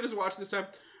looks at his watch this time,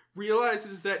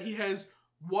 realizes that he has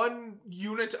 1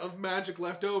 unit of magic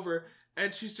left over,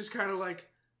 and she's just kind of like,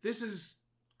 this is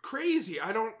crazy.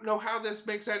 I don't know how this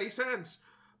makes any sense.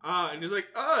 And he's like,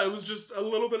 it was just a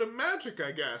little bit of magic,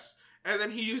 I guess. And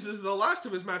then he uses the last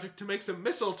of his magic to make some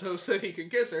mistletoe so that he can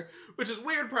kiss her, which is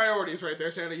weird priorities right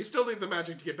there, Santa. You still need the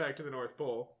magic to get back to the North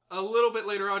Pole. A little bit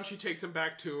later on, she takes him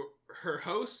back to her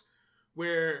house,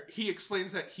 where he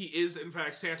explains that he is, in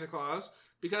fact, Santa Claus,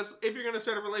 because if you're going to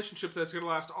start a relationship that's going to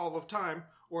last all of time,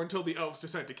 or until the elves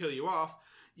decide to kill you off,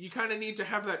 you kind of need to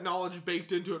have that knowledge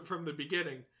baked into it from the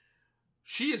beginning.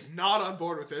 She is not on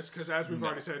board with this, because as we've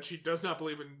already said, she does not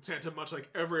believe in Santa, much like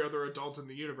every other adult in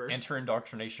the universe. And her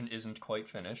indoctrination isn't quite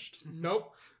finished.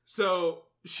 Nope. So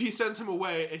she sends him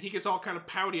away, and he gets all kind of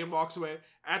pouty and walks away.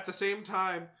 At the same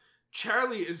time,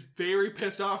 Charlie is very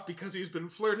pissed off because he's been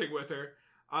flirting with her.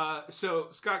 So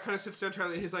Scott kind of sits down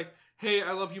Charlie, and he's like, hey,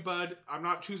 I love you, bud. I'm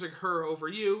not choosing her over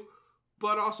you,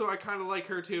 but also I kind of like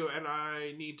her too, and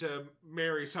I need to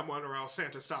marry someone or else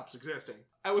Santa stops existing.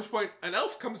 At which point, an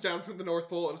elf comes down from the North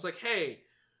Pole and is like, hey,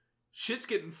 shit's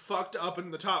getting fucked up in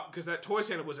the top because that toy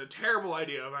Santa was a terrible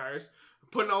idea of ours. I'm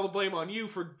putting all the blame on you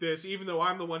for this, even though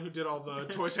I'm the one who did all the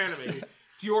toy Santa making.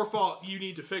 It's your fault. You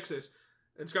need to fix this.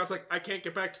 And Scott's like, I can't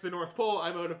get back to the North Pole.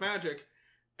 I'm out of magic.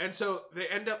 And so they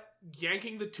end up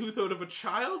yanking the tooth out of a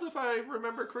child, if I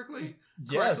remember correctly.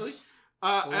 Yes.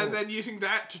 And then using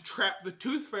that to trap the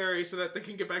Tooth Fairy so that they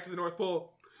can get back to the North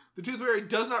Pole. The Tooth Fairy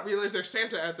does not realize they're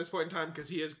Santa at this point in time because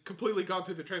he has completely gone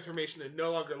through the transformation and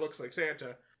no longer looks like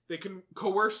Santa. They can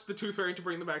coerce the Tooth Fairy to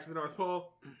bring them back to the North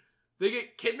Pole. They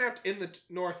get kidnapped in the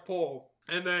North Pole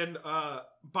and then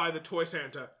by the Toy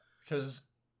Santa. Because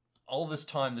all this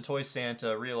time, the Toy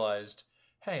Santa realized,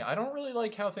 hey, I don't really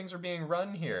like how things are being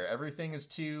run here. Everything is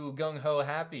too gung-ho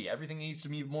happy. Everything needs to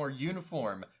be more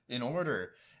uniform, in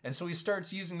order. And so he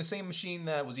starts using the same machine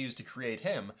that was used to create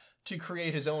him to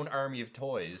create his own army of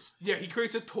toys. Yeah, he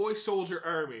creates a toy soldier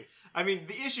army. I mean,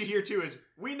 the issue here, too, is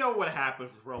we know what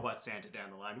happens with Robot Santa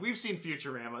down the line. We've seen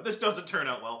Futurama. This doesn't turn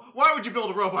out well. Why would you build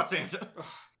a Robot Santa?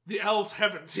 The elves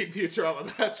haven't seen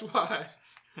Futurama, that's why.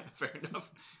 Fair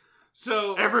enough.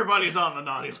 So everybody's on the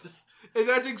naughty list. And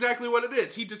that's exactly what it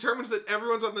is. He determines that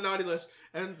everyone's on the naughty list,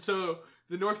 and so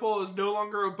the North Pole is no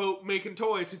longer about making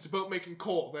toys, it's about making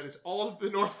coal. That is all that the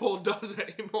North Pole does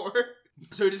anymore.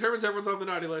 So he determines everyone's on the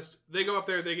naughty list. They go up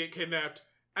there, they get kidnapped.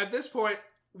 At this point,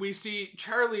 we see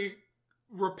Charlie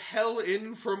rappel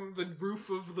in from the roof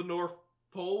of the North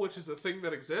Pole, which is a thing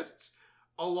that exists,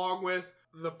 along with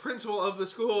the principal of the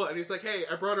school, and he's like, hey,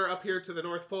 I brought her up here to the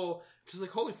North Pole. She's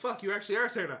like, holy fuck, you actually are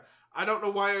Santa. I don't know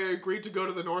why I agreed to go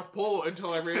to the North Pole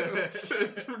until I realized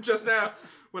just now,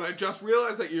 when I just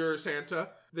realized that you're Santa.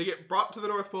 They get brought to the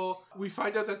North Pole. We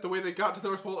find out that the way they got to the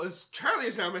North Pole is Charlie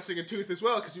is now missing a tooth as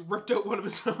well, because he ripped out one of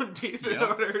his own teeth in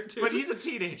order to... But he's a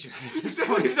teenager. He's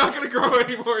not going to grow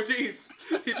any more teeth.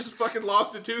 He just fucking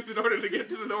lost a tooth in order to get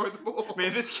to the North Pole.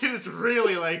 Man, this kid is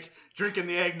really, like, drinking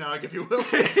the eggnog, if you will.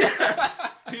 Yeah.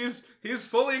 He's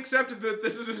fully accepted that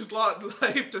this is his lot in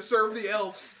life, to serve the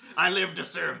elves. I live to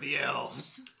serve the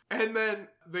elves. And then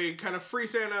they kind of free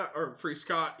Santa, or free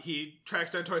Scott. He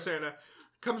tracks down Toy Santa,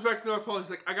 comes back to the North Pole. He's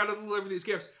like, I gotta deliver these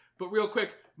gifts. But real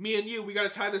quick, me and you, we gotta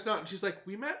tie this knot. And she's like,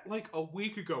 we met like a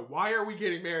week ago. Why are we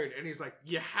getting married? And he's like,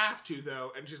 you have to,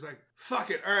 though. And she's like,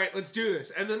 fuck it. All right, let's do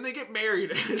this. And then they get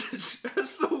married. And it's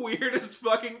just the weirdest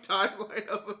fucking timeline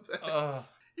of events.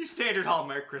 Your standard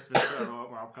Hallmark Christmas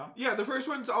rom-com. Yeah, the first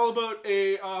one's all about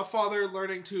a father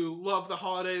learning to love the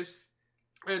holidays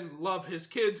and love his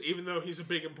kids, even though he's a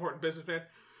big, important businessman.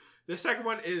 The second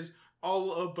one is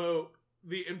all about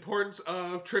the importance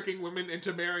of tricking women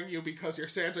into marrying you because you're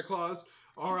Santa Claus,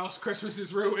 or else Christmas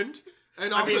is ruined.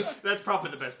 And also, I mean, that's probably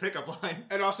the best pickup line.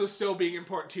 And also still being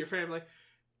important to your family.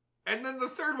 And then the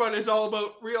third one is all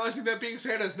about realizing that being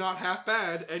Santa is not half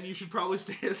bad, and you should probably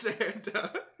stay as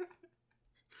Santa.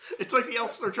 It's like the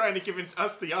elves are trying to convince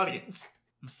us, the audience.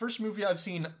 The first movie I've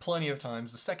seen plenty of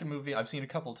times. The second movie I've seen a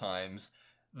couple times.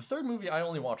 The third movie I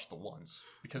only watched the once,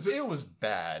 because it was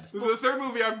bad. The third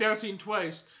movie I've now seen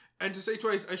twice. And to say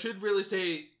twice, I should really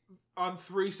say on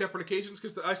 3 separate occasions,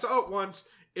 because I saw it once,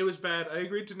 it was bad. I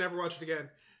agreed to never watch it again.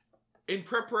 In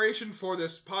preparation for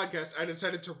this podcast, I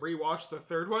decided to rewatch the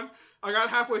third one. I got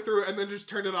halfway through and then just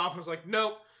turned it off and was like,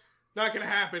 nope. Not gonna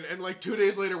happen. And like 2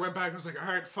 days later went back and was like,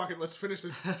 alright, fuck it, let's finish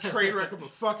this train wreck of a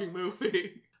fucking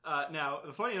movie. Now,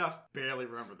 funny enough, barely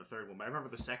remember the third one, but I remember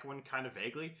the second one kind of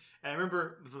vaguely. And I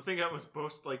remember the thing that was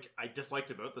most, like, I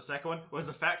disliked about the second one was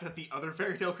the fact that the other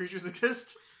fairy tale creatures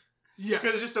exist. Yeah.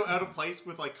 Because it's just so out of place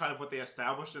with, like, kind of what they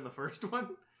established in the first one.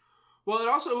 Well, it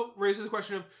also raises the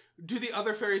question of, do the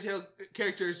other fairy tale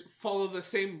characters follow the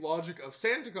same logic of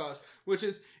Santa Claus? Which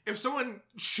is, if someone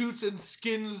shoots and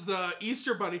skins the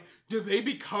Easter Bunny, do they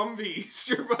become the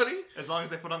Easter Bunny? As long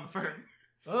as they put on the fur.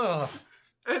 Ugh.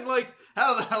 And like,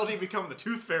 how the hell do you become the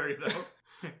Tooth Fairy,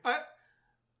 though?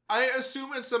 I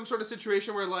assume it's some sort of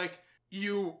situation where, like,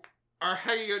 you are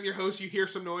hanging out in your house, you hear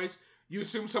some noise, you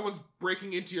assume someone's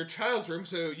breaking into your child's room,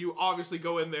 so you obviously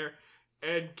go in there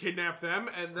and kidnap them,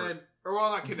 and then... Or,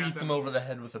 well, not kidnap beat them over the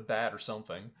head with a bat or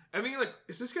something. And then you're like,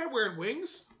 is this guy wearing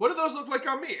wings? What do those look like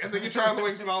on me? And then you try on the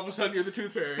wings and all of a sudden you're the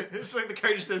Tooth Fairy. It's like the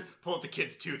guy just says, pull out the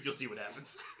kid's tooth, you'll see what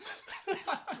happens.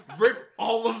 Rip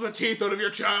all of the teeth out of your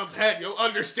child's head. You'll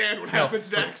understand what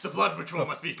happens next. The blood ritual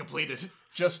must be completed.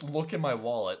 Just look in my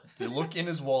wallet. They look in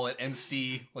his wallet and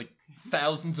see, like,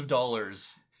 thousands of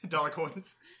dollars. Dollar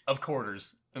coins. Of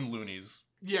quarters and loonies.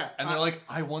 Yeah. And they're like,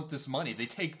 I want this money. They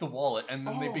take the wallet and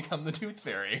then they become the Tooth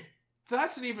Fairy.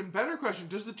 That's an even better question.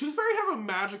 Does the Tooth Fairy have a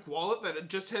magic wallet that it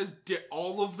just has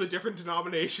all of the different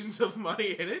denominations of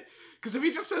money in it? Because if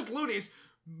he just says loonies,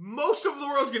 most of the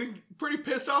world's getting pretty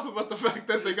pissed off about the fact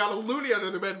that they got a loony under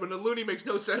their bed, but a loony makes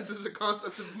no sense as a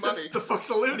concept of money. The fuck's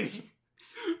a loony?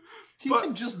 He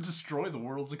can just destroy the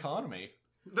world's economy.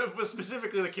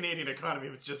 Specifically the Canadian economy,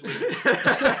 if it's just loonies.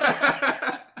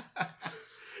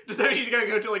 Does that mean he's gonna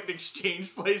go to, like, an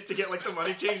exchange place to get, like, the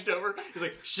money changed over? He's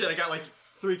like, shit, I got, like,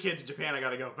 3 kids in Japan, I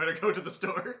gotta go. Better go to the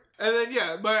store. And then,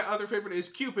 yeah, my other favorite is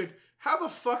Cupid. How the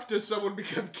fuck does someone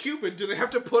become Cupid? Do they have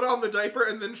to put on the diaper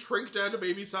and then shrink down to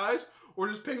baby size? Or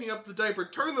just picking up the diaper,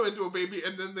 turn them into a baby,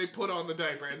 and then they put on the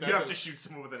diaper? And you have to shoot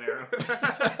someone with an arrow.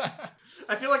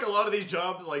 I feel like a lot of these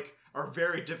jobs, like, are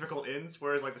very difficult ends,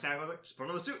 whereas, like, the Santa Claus is like, just put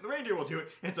on the suit and the reindeer will do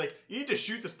it. And it's like, you need to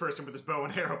shoot this person with this bow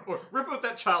and arrow, or rip out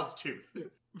that child's tooth.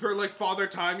 For, like, Father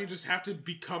Time, you just have to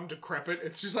become decrepit.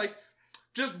 It's just like,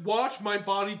 just watch my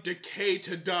body decay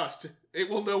to dust. It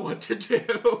will know what to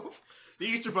do. The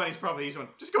Easter Bunny's probably the easy one.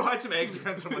 Just go hide some eggs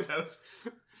around someone's house.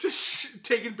 Just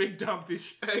take a big dump.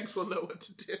 These eggs will know what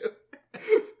to do.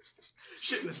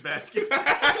 Shit in this basket.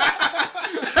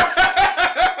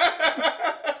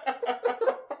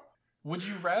 Would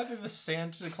you rather the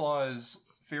Santa Claus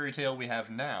fairy tale we have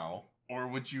now, or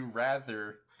would you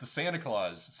rather the Santa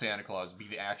Claus be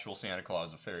the actual Santa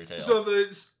Claus of fairy tale? So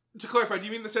to clarify, do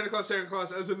you mean the Santa Claus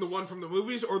as in the one from the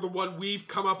movies, or the one we've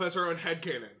come up as our own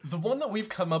headcanon? The one that we've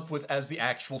come up with as the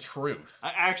actual truth.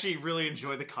 I actually really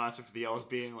enjoy the concept of the elves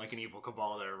being like an evil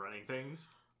cabal that are running things.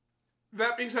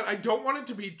 That being said, I don't want it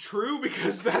to be true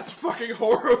because that's fucking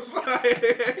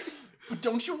horrifying. But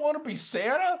don't you want to be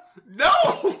Santa? No!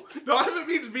 Not if it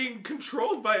means being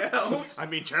controlled by elves. I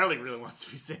mean, Charlie really wants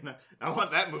to be Santa. I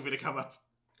want that movie to come up.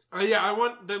 Yeah, I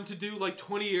want them to do, like,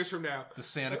 20 years from now. The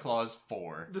Santa Claus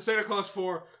 4. The Santa Claus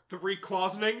 4, the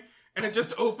reclausening, and it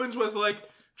just opens with, like,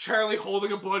 Charlie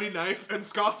holding a bloody knife and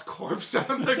Scott's corpse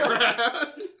on the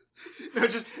ground. No,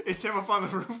 it's him up on the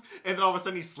roof, and then all of a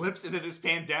sudden he slips, and then it just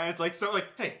pans down. It's like,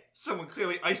 hey, someone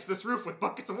clearly iced this roof with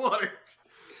buckets of water.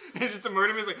 And just a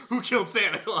murder mystery, like, who killed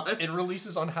Santa Claus? It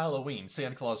releases on Halloween,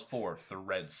 Santa Claus 4, The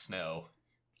Red Snow.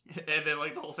 And then,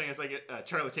 like, the whole thing is like,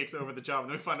 Charlie takes over the job, and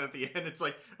then we find out at the end, it's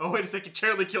like, oh, wait a second,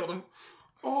 Charlie killed him.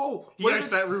 Oh, he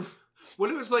iced that roof.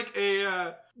 What if it's like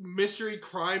a mystery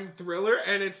crime thriller,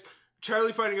 and it's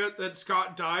Charlie finding out that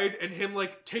Scott died, and him,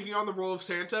 like, taking on the role of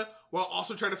Santa, while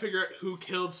also trying to figure out who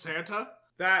killed Santa?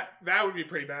 That would be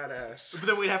pretty badass. But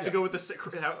then we'd have to go with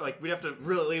we'd have to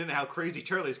really lean into how crazy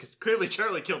Charlie is, because clearly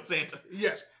Charlie killed Santa.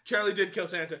 Yes, Charlie did kill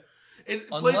Santa. It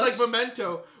plays like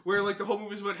Memento, where, like, the whole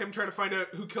movie's about him trying to find out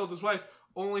who killed his wife,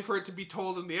 only for it to be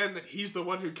told in the end that he's the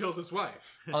one who killed his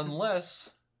wife. Unless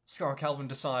Scott Calvin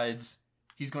decides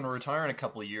he's going to retire in a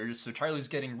couple of years, so Charlie's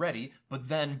getting ready, but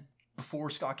then, before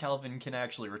Scott Calvin can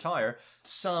actually retire,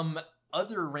 some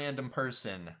other random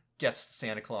person gets the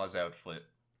Santa Claus outfit.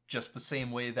 Just the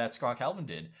same way that Scott Calvin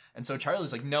did. And so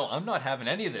Charlie's like, no, I'm not having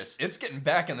any of this. It's getting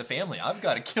back in the family. I've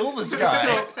got to kill this guy.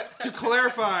 So, to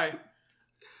clarify,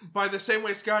 by the same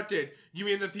way Scott did, you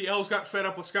mean that the elves got fed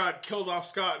up with Scott, killed off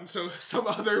Scott, and so some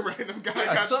other random guy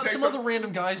got some other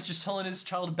random guy's just telling his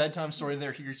child a bedtime story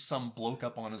there. Here's some bloke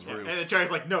up on his roof. And then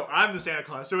Charlie's like, no, I'm the Santa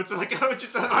Claus. So it's like,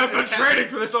 I've been training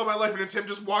for this all my life, and it's him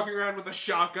just walking around with a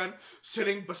shotgun,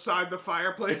 sitting beside the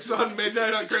fireplace on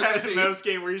midnight on Christmas Eve. Mouse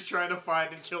game where he's trying to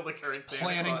find and kill the current Santa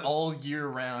Planning Claus. all year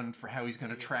round for how he's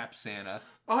going to trap Santa.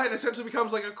 Oh, it essentially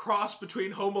becomes like a cross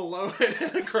between Home Alone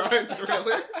and a crime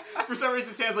thriller. For some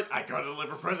reason, Santa's like, I gotta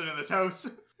deliver a present in this house.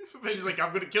 But she's like,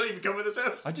 I'm gonna kill you if you come in this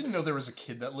house. I didn't know there was a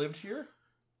kid that lived here.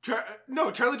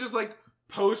 No, Charlie just, like,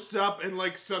 posts up in,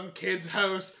 like, some kid's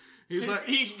house.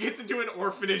 He gets into an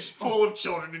orphanage full of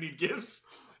children and he gives.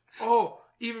 Oh,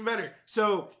 even better.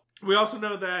 So, we also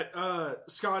know that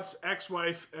Scott's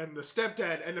ex-wife and the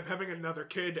stepdad end up having another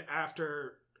kid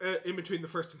after, in between the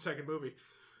first and second movie.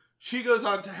 She goes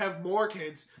on to have more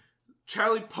kids.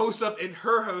 Charlie posts up in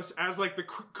her house as, like, the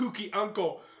kooky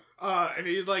uncle. And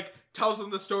he, like, tells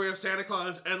them the story of Santa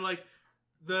Claus. And, like,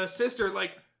 the sister,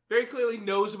 like, very clearly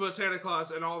knows about Santa Claus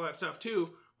and all that stuff,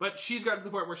 too. But she's gotten to the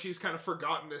point where she's kind of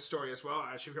forgotten this story as well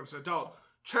as she becomes an adult.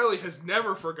 Charlie has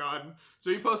never forgotten.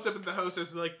 So he posts up at the house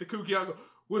as like the kooky uncle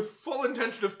with full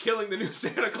intention of killing the new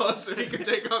Santa Claus so he can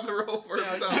take on the role for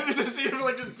himself. There's a scene of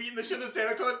like just beating the shit out of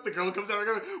Santa Claus. The girl comes out and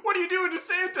goes, "What are you doing to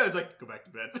Santa?" It's like, go back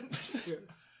to bed.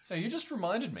 Hey, you just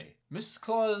reminded me. Mrs.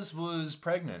 Claus was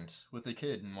pregnant with a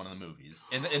kid in one of the movies.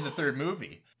 In the third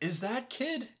movie. Is that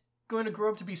kid going to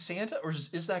grow up to be Santa, or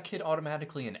is that kid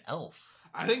automatically an elf?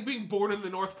 I think being born in the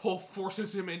North Pole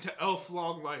forces him into elf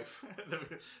long life.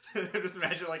 Just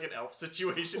imagine like an elf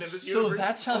situation in this So universe.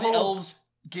 that's how the elves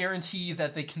guarantee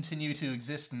that they continue to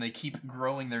exist and they keep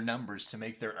growing their numbers to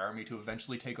make their army to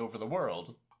eventually take over the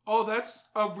world. Oh, that's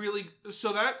a really...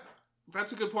 So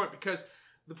that's a good point, because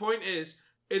the point is,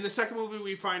 in the second movie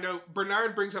we find out,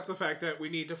 Bernard brings up the fact that we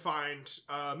need to find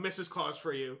Mrs. Claus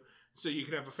for you so you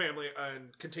can have a family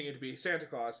and continue to be Santa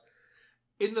Claus.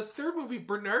 In the third movie,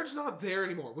 Bernard's not there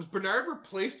anymore. Was Bernard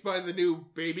replaced by the new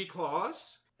baby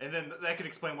Claus? And then that could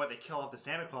explain why they kill off the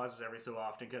Santa Clauses every so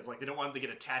often, because like they don't want them to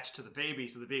get attached to the baby,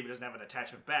 so the baby doesn't have an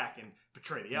attachment back and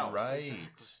betray the elves. Right.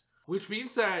 Exactly. Which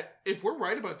means that, if we're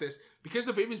right about this, because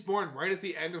the baby's born right at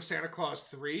the end of Santa Claus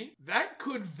 3, that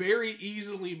could very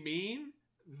easily mean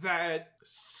that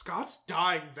Scott's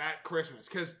dying that Christmas.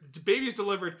 Because the baby's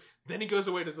delivered, then he goes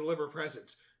away to deliver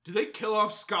presents. Do they kill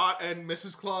off Scott and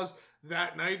Mrs. Claus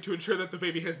that night to ensure that the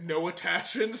baby has no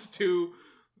attachments to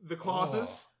the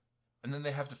Clauses? Oh. And then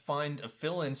they have to find a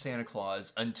fill-in Santa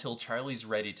Claus until Charlie's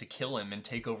ready to kill him and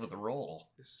take over the role.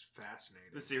 This is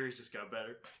fascinating. The series just got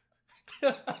better.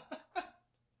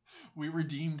 We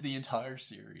redeemed the entire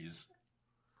series.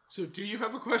 So, do you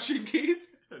have a question, Keith?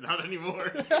 Not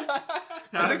anymore. I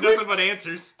have nothing but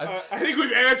answers. I think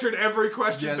we've answered every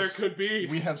question Yes, there could be.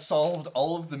 We have solved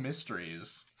all of the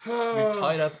mysteries. We've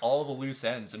tied up all the loose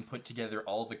ends and put together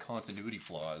all the continuity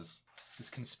flaws. This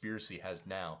conspiracy has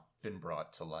now been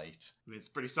brought to light. I mean, it's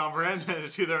a pretty somber end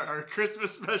to our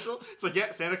Christmas special. It's like, yeah,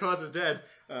 Santa Claus is dead.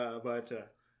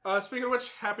 Speaking of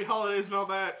which, happy holidays and all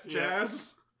that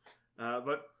jazz.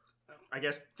 But I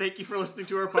guess thank you for listening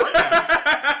to our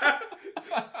podcast.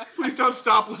 Please don't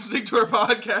stop listening to our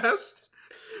podcast.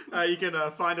 You can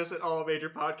find us at all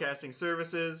major podcasting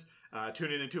services.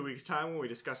 Tune in 2 weeks' time when we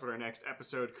discuss what our next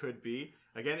episode could be.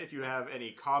 Again, if you have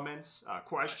any comments,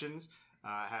 questions,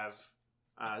 have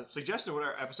suggested what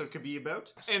our episode could be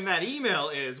about, and that email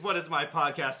is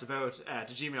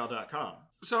whatismypodcastabout@gmail.com.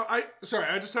 So I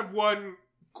just have one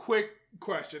quick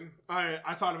question.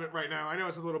 I thought of it right now. I know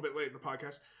it's a little bit late in the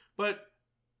podcast, but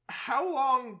how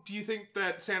long do you think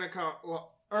that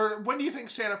or when do you think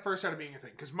Santa first started being a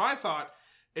thing? Because my thought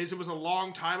is it was a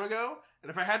long time ago, and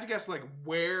if I had to guess like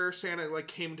where Santa like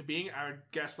came to being, I would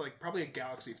guess like probably a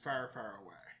galaxy far, far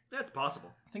away. That's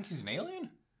possible. I think he's an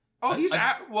alien? Oh,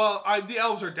 the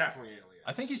elves are definitely aliens.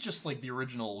 I think he's just like the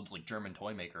original like German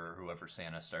toy maker or whoever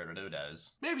Santa started out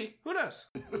as. Maybe. Who knows?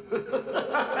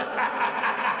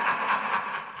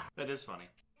 That is funny.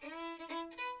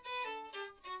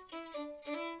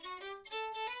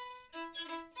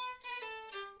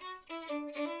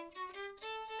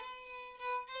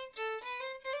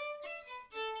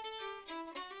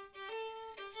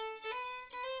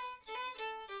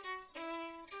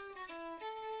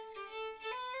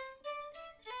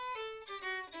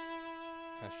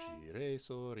 Hashire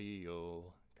sori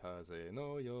yo, kaze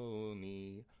no you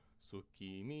ni,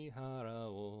 Tsukimihara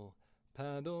o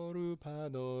padoru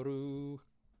padoru.